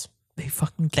hands. They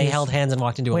fucking kissed. They held hands and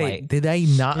walked into a Wait, light. did I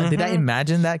not? Did I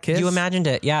imagine that kiss? You imagined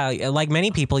it. Yeah. Like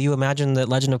many people, you imagined that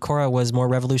Legend of Korra was more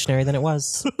revolutionary than it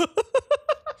was.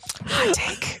 Hot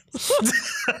take.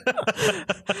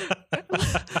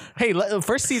 Hey,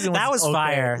 first season That was okay.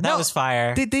 fire. That No, was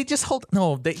fire. Did they just hold?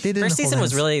 No, they didn't. First season hold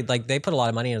was hands. really like they put a lot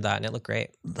of money into that and it looked great.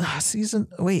 Season.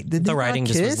 Wait, did The they writing not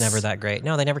just was kiss? never that great.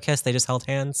 No, they never kissed. They just held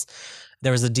hands.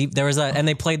 And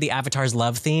they played the Avatar's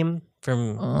love theme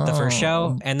from the first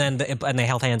show, and then they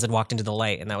held hands and walked into the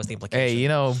light, and that was the implication. Hey, you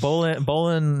know,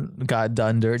 Bolin got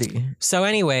done dirty. So,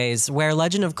 anyways, where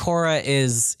Legend of Korra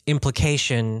is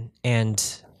implication and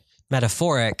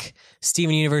metaphoric,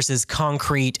 Steven Universe is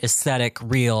concrete, aesthetic,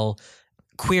 real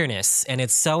queerness, and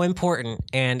it's so important,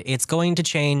 and it's going to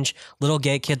change little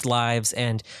gay kids' lives.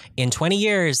 And in 20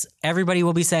 years, everybody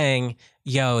will be saying,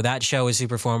 "Yo, that show was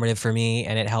super formative for me,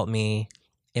 and it helped me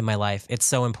in my life." It's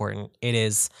so important. It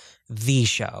is the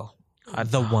show,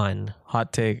 the one.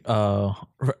 Hot take.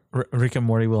 Rick and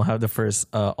Morty will have the first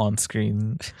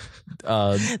on-screen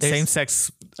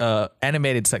same-sex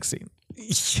animated sex scene.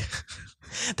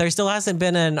 There still hasn't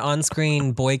been an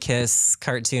on-screen boy kiss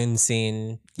cartoon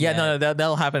scene. Yeah, yet no,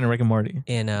 that'll happen in Rick and Morty.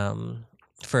 in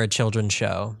for a children's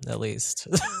show, at least.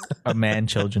 A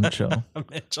man-children show.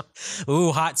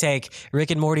 Ooh, hot take.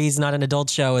 Rick and Morty's not an adult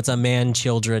show, it's a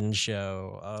man-children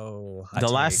show. Oh, hot The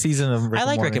take. last season of Rick I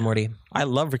like and Morty. Rick and Morty. I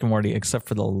love Rick and Morty, except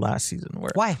for the last season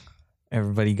where Why?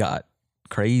 everybody got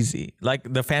crazy. Like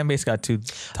the fan base got too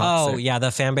toxic. Oh, yeah,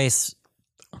 the fan base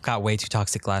got way too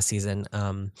toxic last season.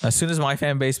 As soon as my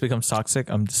fan base becomes toxic,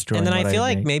 I'm destroying. And then what I feel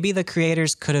like make. maybe the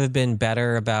creators could have been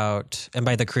better about, and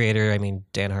by the creator, I mean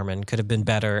Dan Harmon, could have been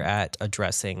better at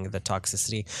addressing the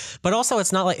toxicity. But also,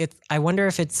 it's not like I wonder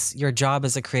if it's your job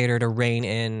as a creator to rein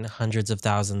in hundreds of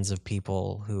thousands of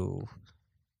people who.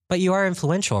 But you are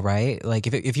influential, right? Like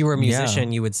if you were a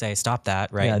musician, you would say stop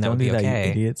that, right? Yeah, and that don't would do be that, okay.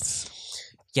 you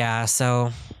idiots. Yeah.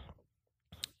 So.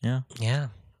 Yeah. Yeah.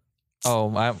 Oh,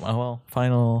 well,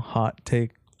 final hot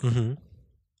take. Mm-hmm.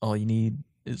 All you need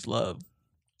is love.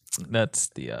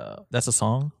 That's a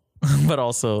song, but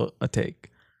also a take.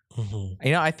 Mm-hmm.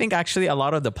 You know, I think actually a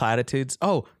lot of the platitudes.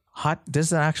 Oh, This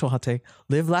is an actual hot take.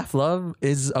 Live, laugh, love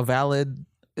is a valid.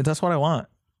 That's what I want.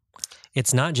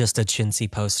 It's not just a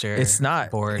chintzy poster. It's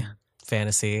not board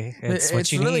fantasy. It's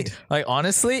what you really, need. Like,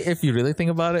 honestly, if you really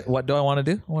think about it, what do I want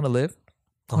to do? I want to live.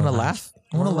 I want to laugh.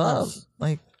 I want to love.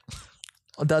 Like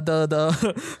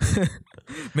the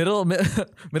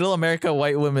middle America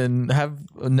white women have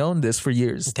known this for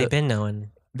years. They've been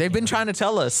knowing. They've been trying to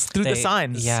tell us through the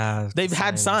signs. Yeah, they've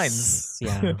had signs.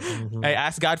 Yeah. Mm-hmm. I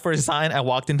asked God for a sign. I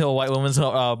walked into a white woman's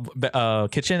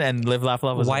kitchen and live, laugh,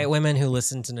 love. Was white women who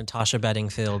listened to Natasha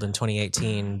Bedingfield in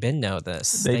 2018 been know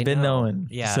this. They've been know. knowing.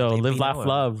 Yeah. So they live, be laugh, knowing.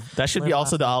 love. That should Live, be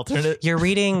also laugh, the alternate. You're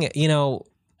reading,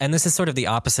 and this is sort of the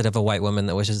opposite of a white woman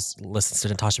that wishes listens to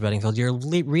Natasha Bedingfield. You're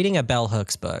reading a Bell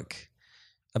Hooks book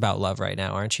about love right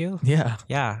now, aren't you? Yeah.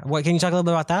 Yeah. What can you talk a little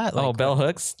bit about that? Like, Bell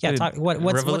Hooks. Yeah. Dude,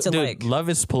 What's it dude, like? Love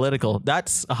is political.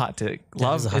 That's a hot take.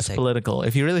 Love is a hot is take. political.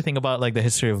 If you really think about like the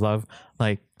history of love,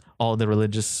 like all the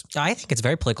religious. I think it's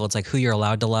very political. It's like who you're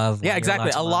allowed to love. Yeah,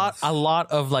 exactly. A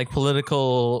lot of like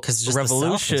political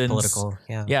revolutions. Political.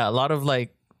 Yeah. Yeah, a lot of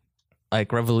like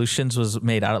revolutions was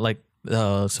made out of like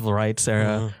civil rights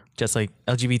era. Just like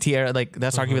LGBT era, like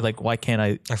that's argument. Like, why can't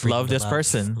I freedom love to this love.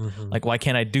 person? Like, why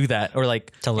can't I do that? Or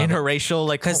like To love interracial,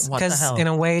 like, what the Because hell? in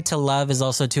a way, to love is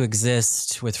also to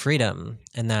exist with freedom,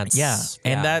 and that's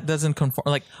and that doesn't conform.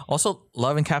 Like, also,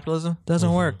 love and capitalism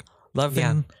doesn't work. Love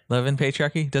and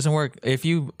patriarchy doesn't work. If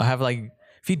you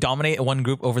dominate one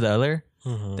group over the other,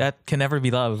 that can never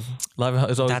be love. Love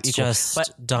is always that's equal.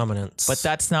 just dominance. But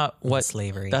that's not what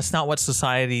slavery. That's not what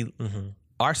society,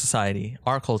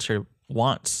 our culture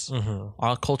wants.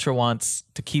 Our culture wants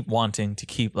to keep wanting, to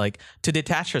keep like to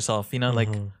detach yourself. Like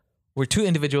we're too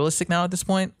individualistic now at this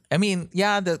point. I mean,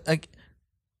 yeah, like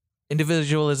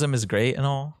individualism is great and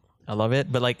all. I love it,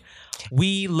 but like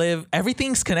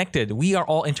everything's connected. We are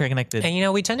all interconnected.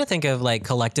 And we tend to think of like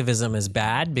collectivism as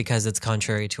bad because it's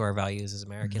contrary to our values as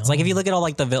Americans. Like if you look at all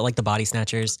like the body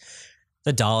snatchers,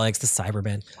 the Daleks, the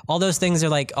Cybermen, all those things are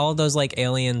like all those like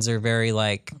aliens are very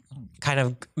like kind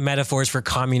of metaphors for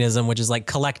communism, which is like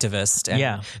collectivist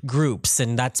and groups,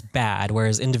 and that's bad.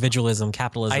 Whereas individualism,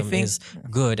 capitalism is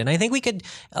good. And I think we could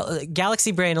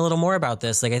galaxy brain a little more about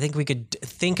this. Like I think we could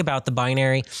think about the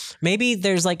binary. Maybe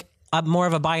there's like more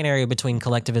of a binary between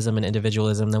collectivism and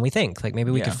individualism than we think. Like maybe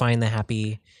we could find the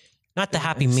happy. Not the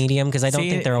happy medium, because I don't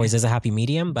think there always is a happy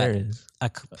medium, but there is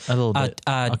a little bit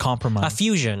a compromise, a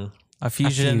fusion.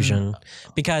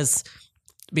 Because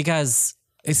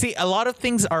you see, a lot of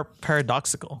things are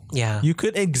paradoxical. Yeah. You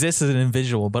could exist as an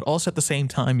individual, but also at the same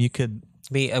time you could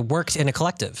be worked in a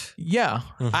collective. Yeah.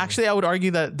 Actually, I would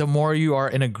argue that the more you are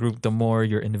in a group, the more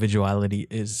your individuality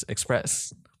is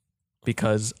expressed.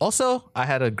 Because also, I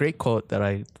had a great quote that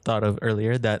I thought of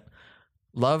earlier that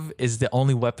love is the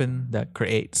only weapon that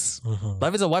creates.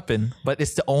 Love is a weapon, but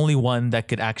it's the only one that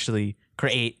could actually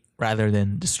create rather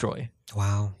than destroy.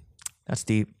 Wow. That's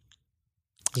deep.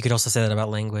 You could also say that about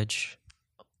language.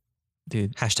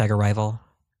 Dude. #arrival.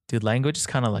 Dude, language is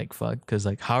kind of like fuck, because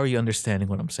like, how are you understanding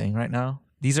what I'm saying right now?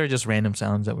 These are just random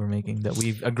sounds that we're making that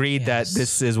we've agreed that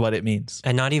this is what it means.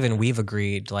 And not even we've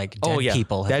agreed, like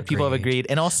people have agreed.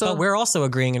 And also, but we're also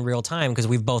agreeing in real time because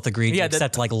we've both agreed to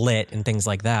accept like lit and things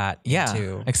like that.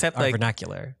 Yeah, except our like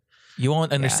vernacular. You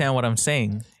won't understand what I'm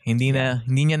saying. Hindi niya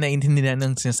naiintindihan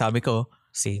ng sinasabi ko.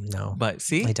 See, no. But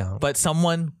see, I don't. But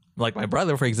someone like my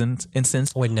brother, for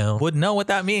instance, would know what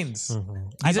that means.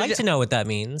 I'd like to know what that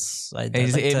means. I'd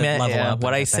like it to meant, level up.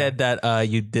 What I said that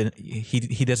you didn't.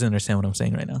 He doesn't understand what I'm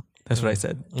saying right now. That's what I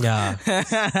said. Yeah,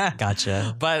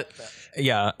 gotcha. But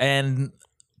yeah, and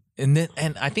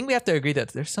I think we have to agree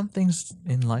that there's some things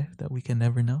in life that we can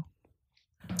never know.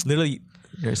 Literally,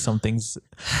 there's some things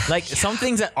like some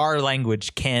things that our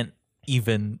language can't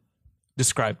even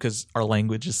describe because our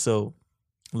language is so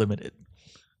limited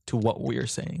to what we are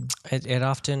saying. It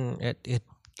often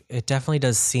it definitely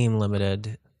does seem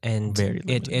limited, and very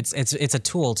limited. It's a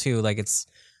tool too. Like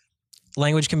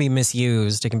language can be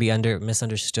misused. It can be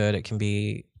misunderstood. It can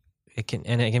be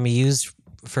used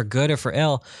for good or for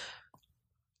ill.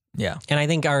 Yeah. And I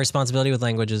think our responsibility with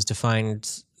language is to find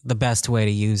the best way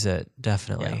to use it.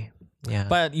 Definitely. Yeah.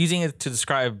 But using it to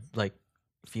describe like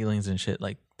feelings and shit,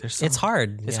 like it's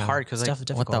hard. It's hard because like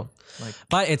difficult. what the like.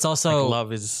 But it's also like,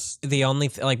 love is the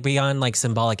only like beyond like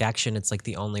symbolic action. It's like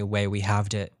the only way we have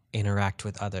to interact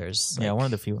with others. Yeah, one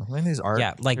of the few. When there's art.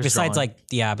 Yeah, like besides like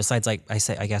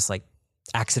I guess like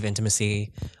acts of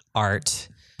intimacy, art.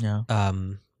 Yeah.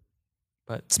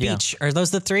 But speech. Are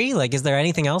those the three? Like, is there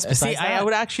anything else besides that? I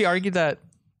would actually argue that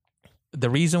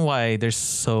the reason why there's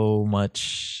so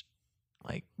much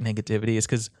like negativity is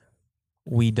because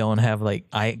we don't have like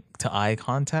eye to eye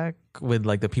contact with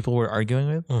like the people we're arguing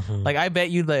with. Mhm. Like I bet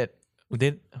you that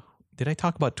did I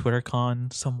talk about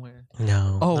TwitterCon somewhere?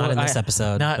 No, Oh, not in this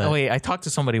episode. Not but- wait, I talked to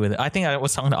somebody with it. I think I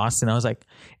was talking to Austin. I was like,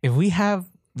 if we have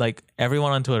like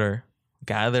everyone on Twitter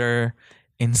gather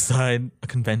inside a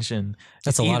convention,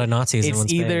 That's a lot of Nazis in one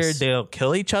It's either space. they'll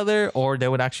kill each other or they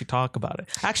would actually talk about it.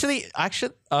 Actually,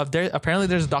 apparently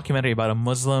there's a documentary about a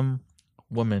Muslim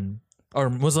woman or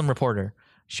Muslim reporter.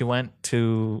 She went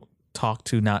to talk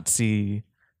to Nazi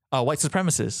white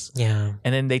supremacists, Yeah.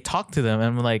 and then they talked to them,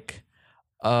 and I'm like,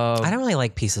 I don't really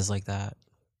like pieces like that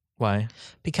why?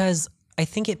 because I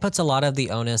think it puts a lot of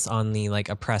the onus on the like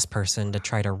oppressed person to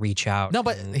try to reach out. No,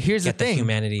 but and here's the get thing.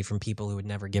 humanity from people who would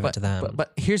never give it to them.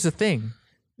 But here's the thing.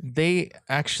 They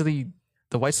actually,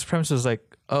 the white supremacist was like,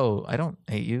 oh, I don't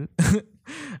hate you.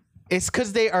 It's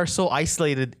because they are so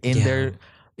isolated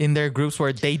in their groups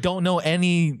where they don't know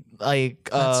any like.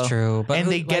 That's true. But and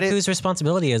they get it. Whose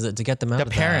responsibility is it to get them out The of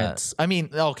parents. I mean,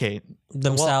 okay, that?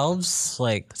 Themselves,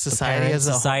 like society the as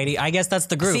a whole. society. I guess that's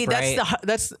the group, see, right?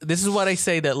 this is what I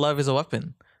say that love is a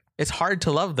weapon. It's hard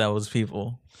to love those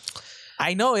people.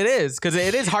 I know it is because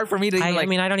it is hard for me to. I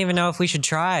mean, I don't even know if we should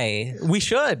try. we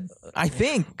should. I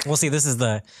think. We'll see. This is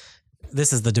the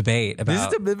debate about. This is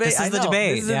the debate. This I is the know.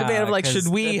 debate. This is the debate of like, 'cause should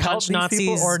we help punch these Nazis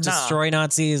people or not? destroy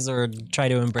Nazis or try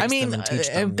to embrace I mean, them and teach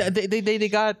them?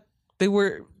 they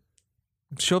were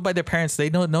showed by their parents. They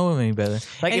don't know any better.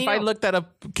 Like And if I looked at a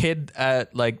kid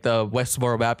at like the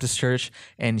Westboro Baptist Church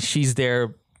and she's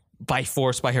there by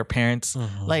force by her parents,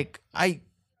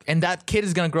 and that kid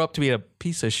is gonna grow up to be a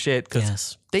piece of shit because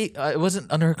Yes. it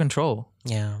wasn't under her control.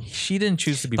 Yeah. She didn't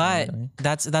choose to be. But born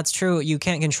that's true. You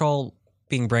can't control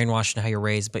being brainwashed and how you're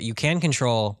raised, but you can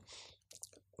control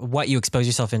what you expose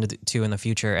yourself to in the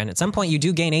future. And at some point, you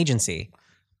do gain agency.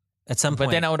 At some point,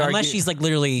 But then I would unless argue- she's like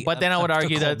literally. But then I would a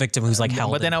argue cult that victim who's like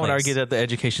held. But then in I would place. argue that the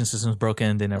education system's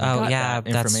broken. They never. Oh got yeah,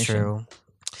 that that's information. true.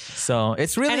 So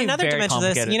it's really And another very dimension of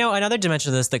this, complicated. another dimension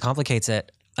of this that complicates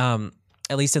it,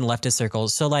 at least in leftist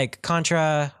circles. So like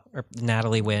Contra or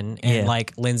Natalie Wynn and Yeah.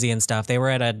 like Lindsay and stuff, they were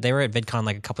at VidCon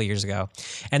like a couple years ago,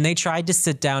 and they tried to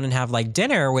sit down and have like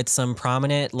dinner with some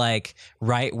prominent like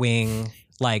right wing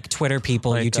like Twitter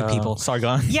people, Like, YouTube people.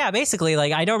 Sargon. Yeah, basically,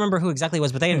 like I don't remember who exactly it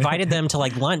was, but they invited them to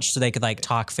like lunch so they could like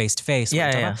talk face to face.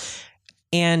 Yeah.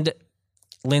 And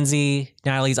Lindsay,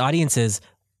 Natalie's audiences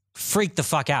freaked the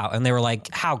fuck out, and they were like,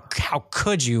 "How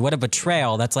could you? What a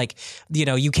betrayal! That's like,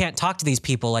 you can't talk to these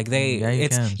people. Like you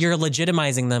can. you're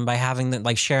legitimizing them by having them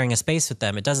like sharing a space with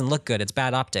them. It doesn't look good. It's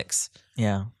bad optics."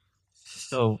 Yeah.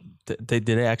 So did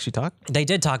they actually talk? They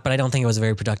did talk, but I don't think it was a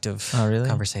very productive really?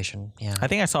 conversation. Yeah. I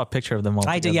think I saw a picture of them all.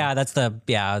 I did. together.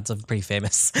 Yeah, it's a pretty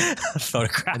famous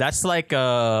photograph. That's like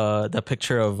the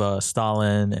picture of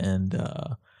Stalin and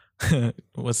who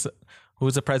was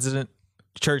the president?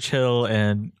 Churchill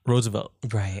and Roosevelt.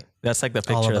 Right. That's like the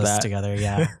picture All of of us that together.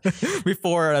 Yeah.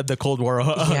 before the Cold War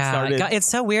Yeah. started. God, it's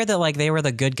so weird that like they were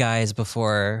the good guys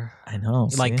before. I know.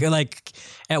 Like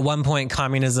at one point,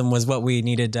 communism was what we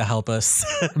needed to help us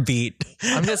beat.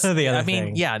 I'm just. the other I mean,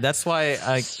 thing. yeah. That's why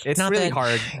it's Not really that-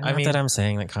 hard. Not that I'm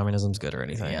saying that communism's good or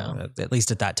anything. Yeah. At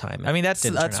least at that time. I mean, it that's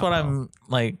didn't turn out what well. I'm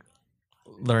like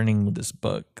learning with this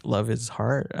book. Love is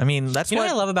hard. I mean, that's You know what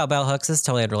what I love about Bell Hooks is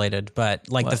totally unrelated, but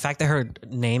like the What? fact that her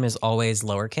name is always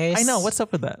lowercase. I know. What's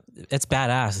up with that? It's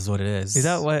badass, is what it is. Is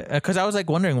that what? Because I was like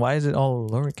wondering why is it all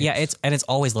lowercase? Yeah, it's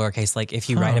always lowercase. Like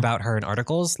if you write about her in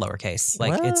articles, lowercase.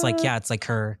 Like it's like What? it's like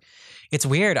her. It's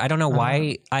weird. I don't know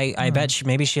why. I bet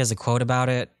maybe she has a quote about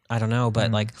it. I don't know,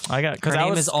 but like I got her because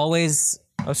name is always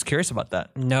I was curious about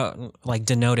that.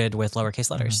 denoted with lowercase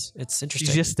letters. It's interesting.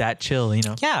 She's just that chill, you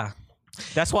know. yeah.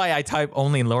 That's why I type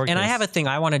only in lowercase. And I have a thing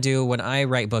I want to do when I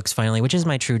write books finally, which is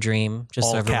my true dream, just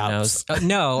All so everyone caps. knows.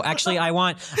 No, actually I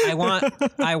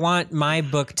want my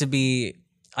book to be,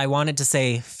 I want it to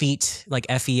say feat, like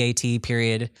FEAT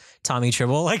period, Tommy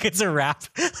Tribble, like it's a rap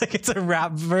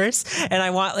verse.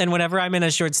 And whenever I'm in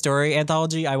a short story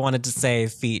anthology, I want it to say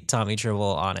feat Tommy Tribble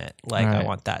on it. Like All I right.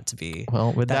 want that to be,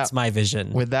 Well, with that's that- my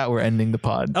vision. With that, we're ending the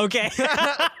pod. Okay.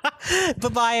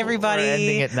 Bye-bye everybody. We're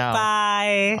ending it now.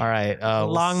 Bye. All right.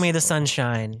 Long may the sun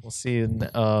shine. We'll see you.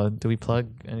 Do we plug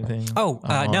anything? Oh,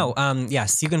 no.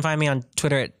 Yes, you can find me on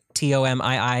Twitter at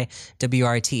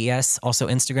TOMIIWRTES. Also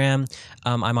Instagram.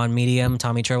 I'm on Medium,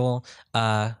 Tommy Tribble.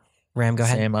 Ram, go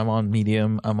ahead. Same. I'm on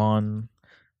Medium. I'm on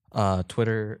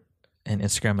Twitter and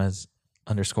Instagram as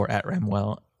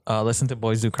 _@Ramwell. Listen to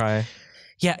Boys Do Cry.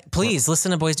 Yeah, please listen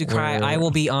to Boys Do Cry. we're- I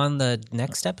will be on the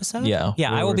next episode. Yeah,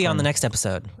 Yeah, I we're will be on recording. the next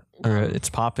episode. It's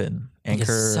popping.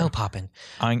 Anchor so popping.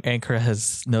 Anchor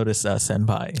has noticed us,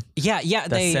 Senpai. Yeah,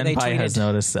 They tweeted, has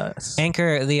noticed us.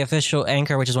 Anchor, the official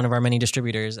Anchor, which is one of our many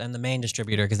distributors and the main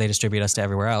distributor because they distribute us to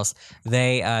everywhere else.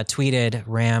 They tweeted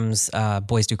Ram's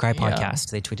Boys Do Cry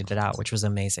podcast. They tweeted it out, which was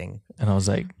amazing. And I was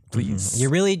like, please. You're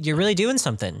really doing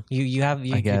something.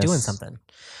 You're doing something.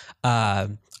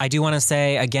 I do want to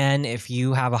say again, if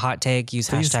you have a hot take, use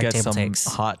Please hashtag get table some takes.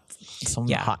 hot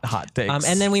takes.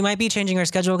 And then we might be changing our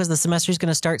schedule because the semester is going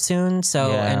to start soon.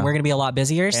 So, and we're going to be a lot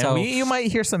busier. And so you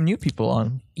might hear some new people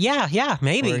on. Yeah,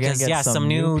 maybe We're gonna because get some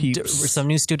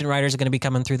new student writers are going to be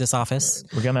coming through this office.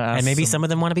 We're gonna ask and maybe some of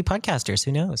them want to be podcasters.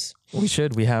 Who knows? We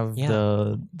should. We have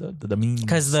the means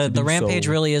because the Rampage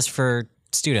really is for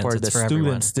students. For it's the for students.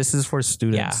 everyone. This is for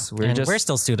students. Yeah, we're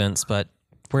still students, but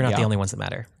we're not the only ones that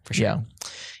matter for sure.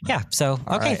 Yeah. So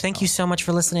okay, thank you so much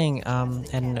for listening,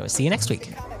 and see you next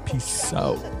week. Peace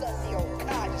out.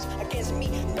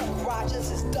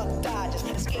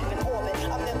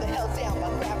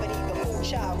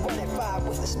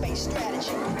 Space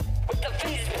strategy. With the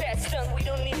Venus past sun, we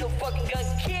don't need no fucking gun,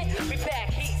 kid. We pack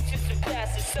heat to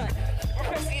surpass the sun.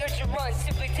 Repress the urge to run,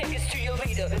 simply take us to your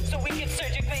leader, so we can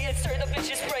surgically insert the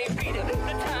bitch's brain feeder.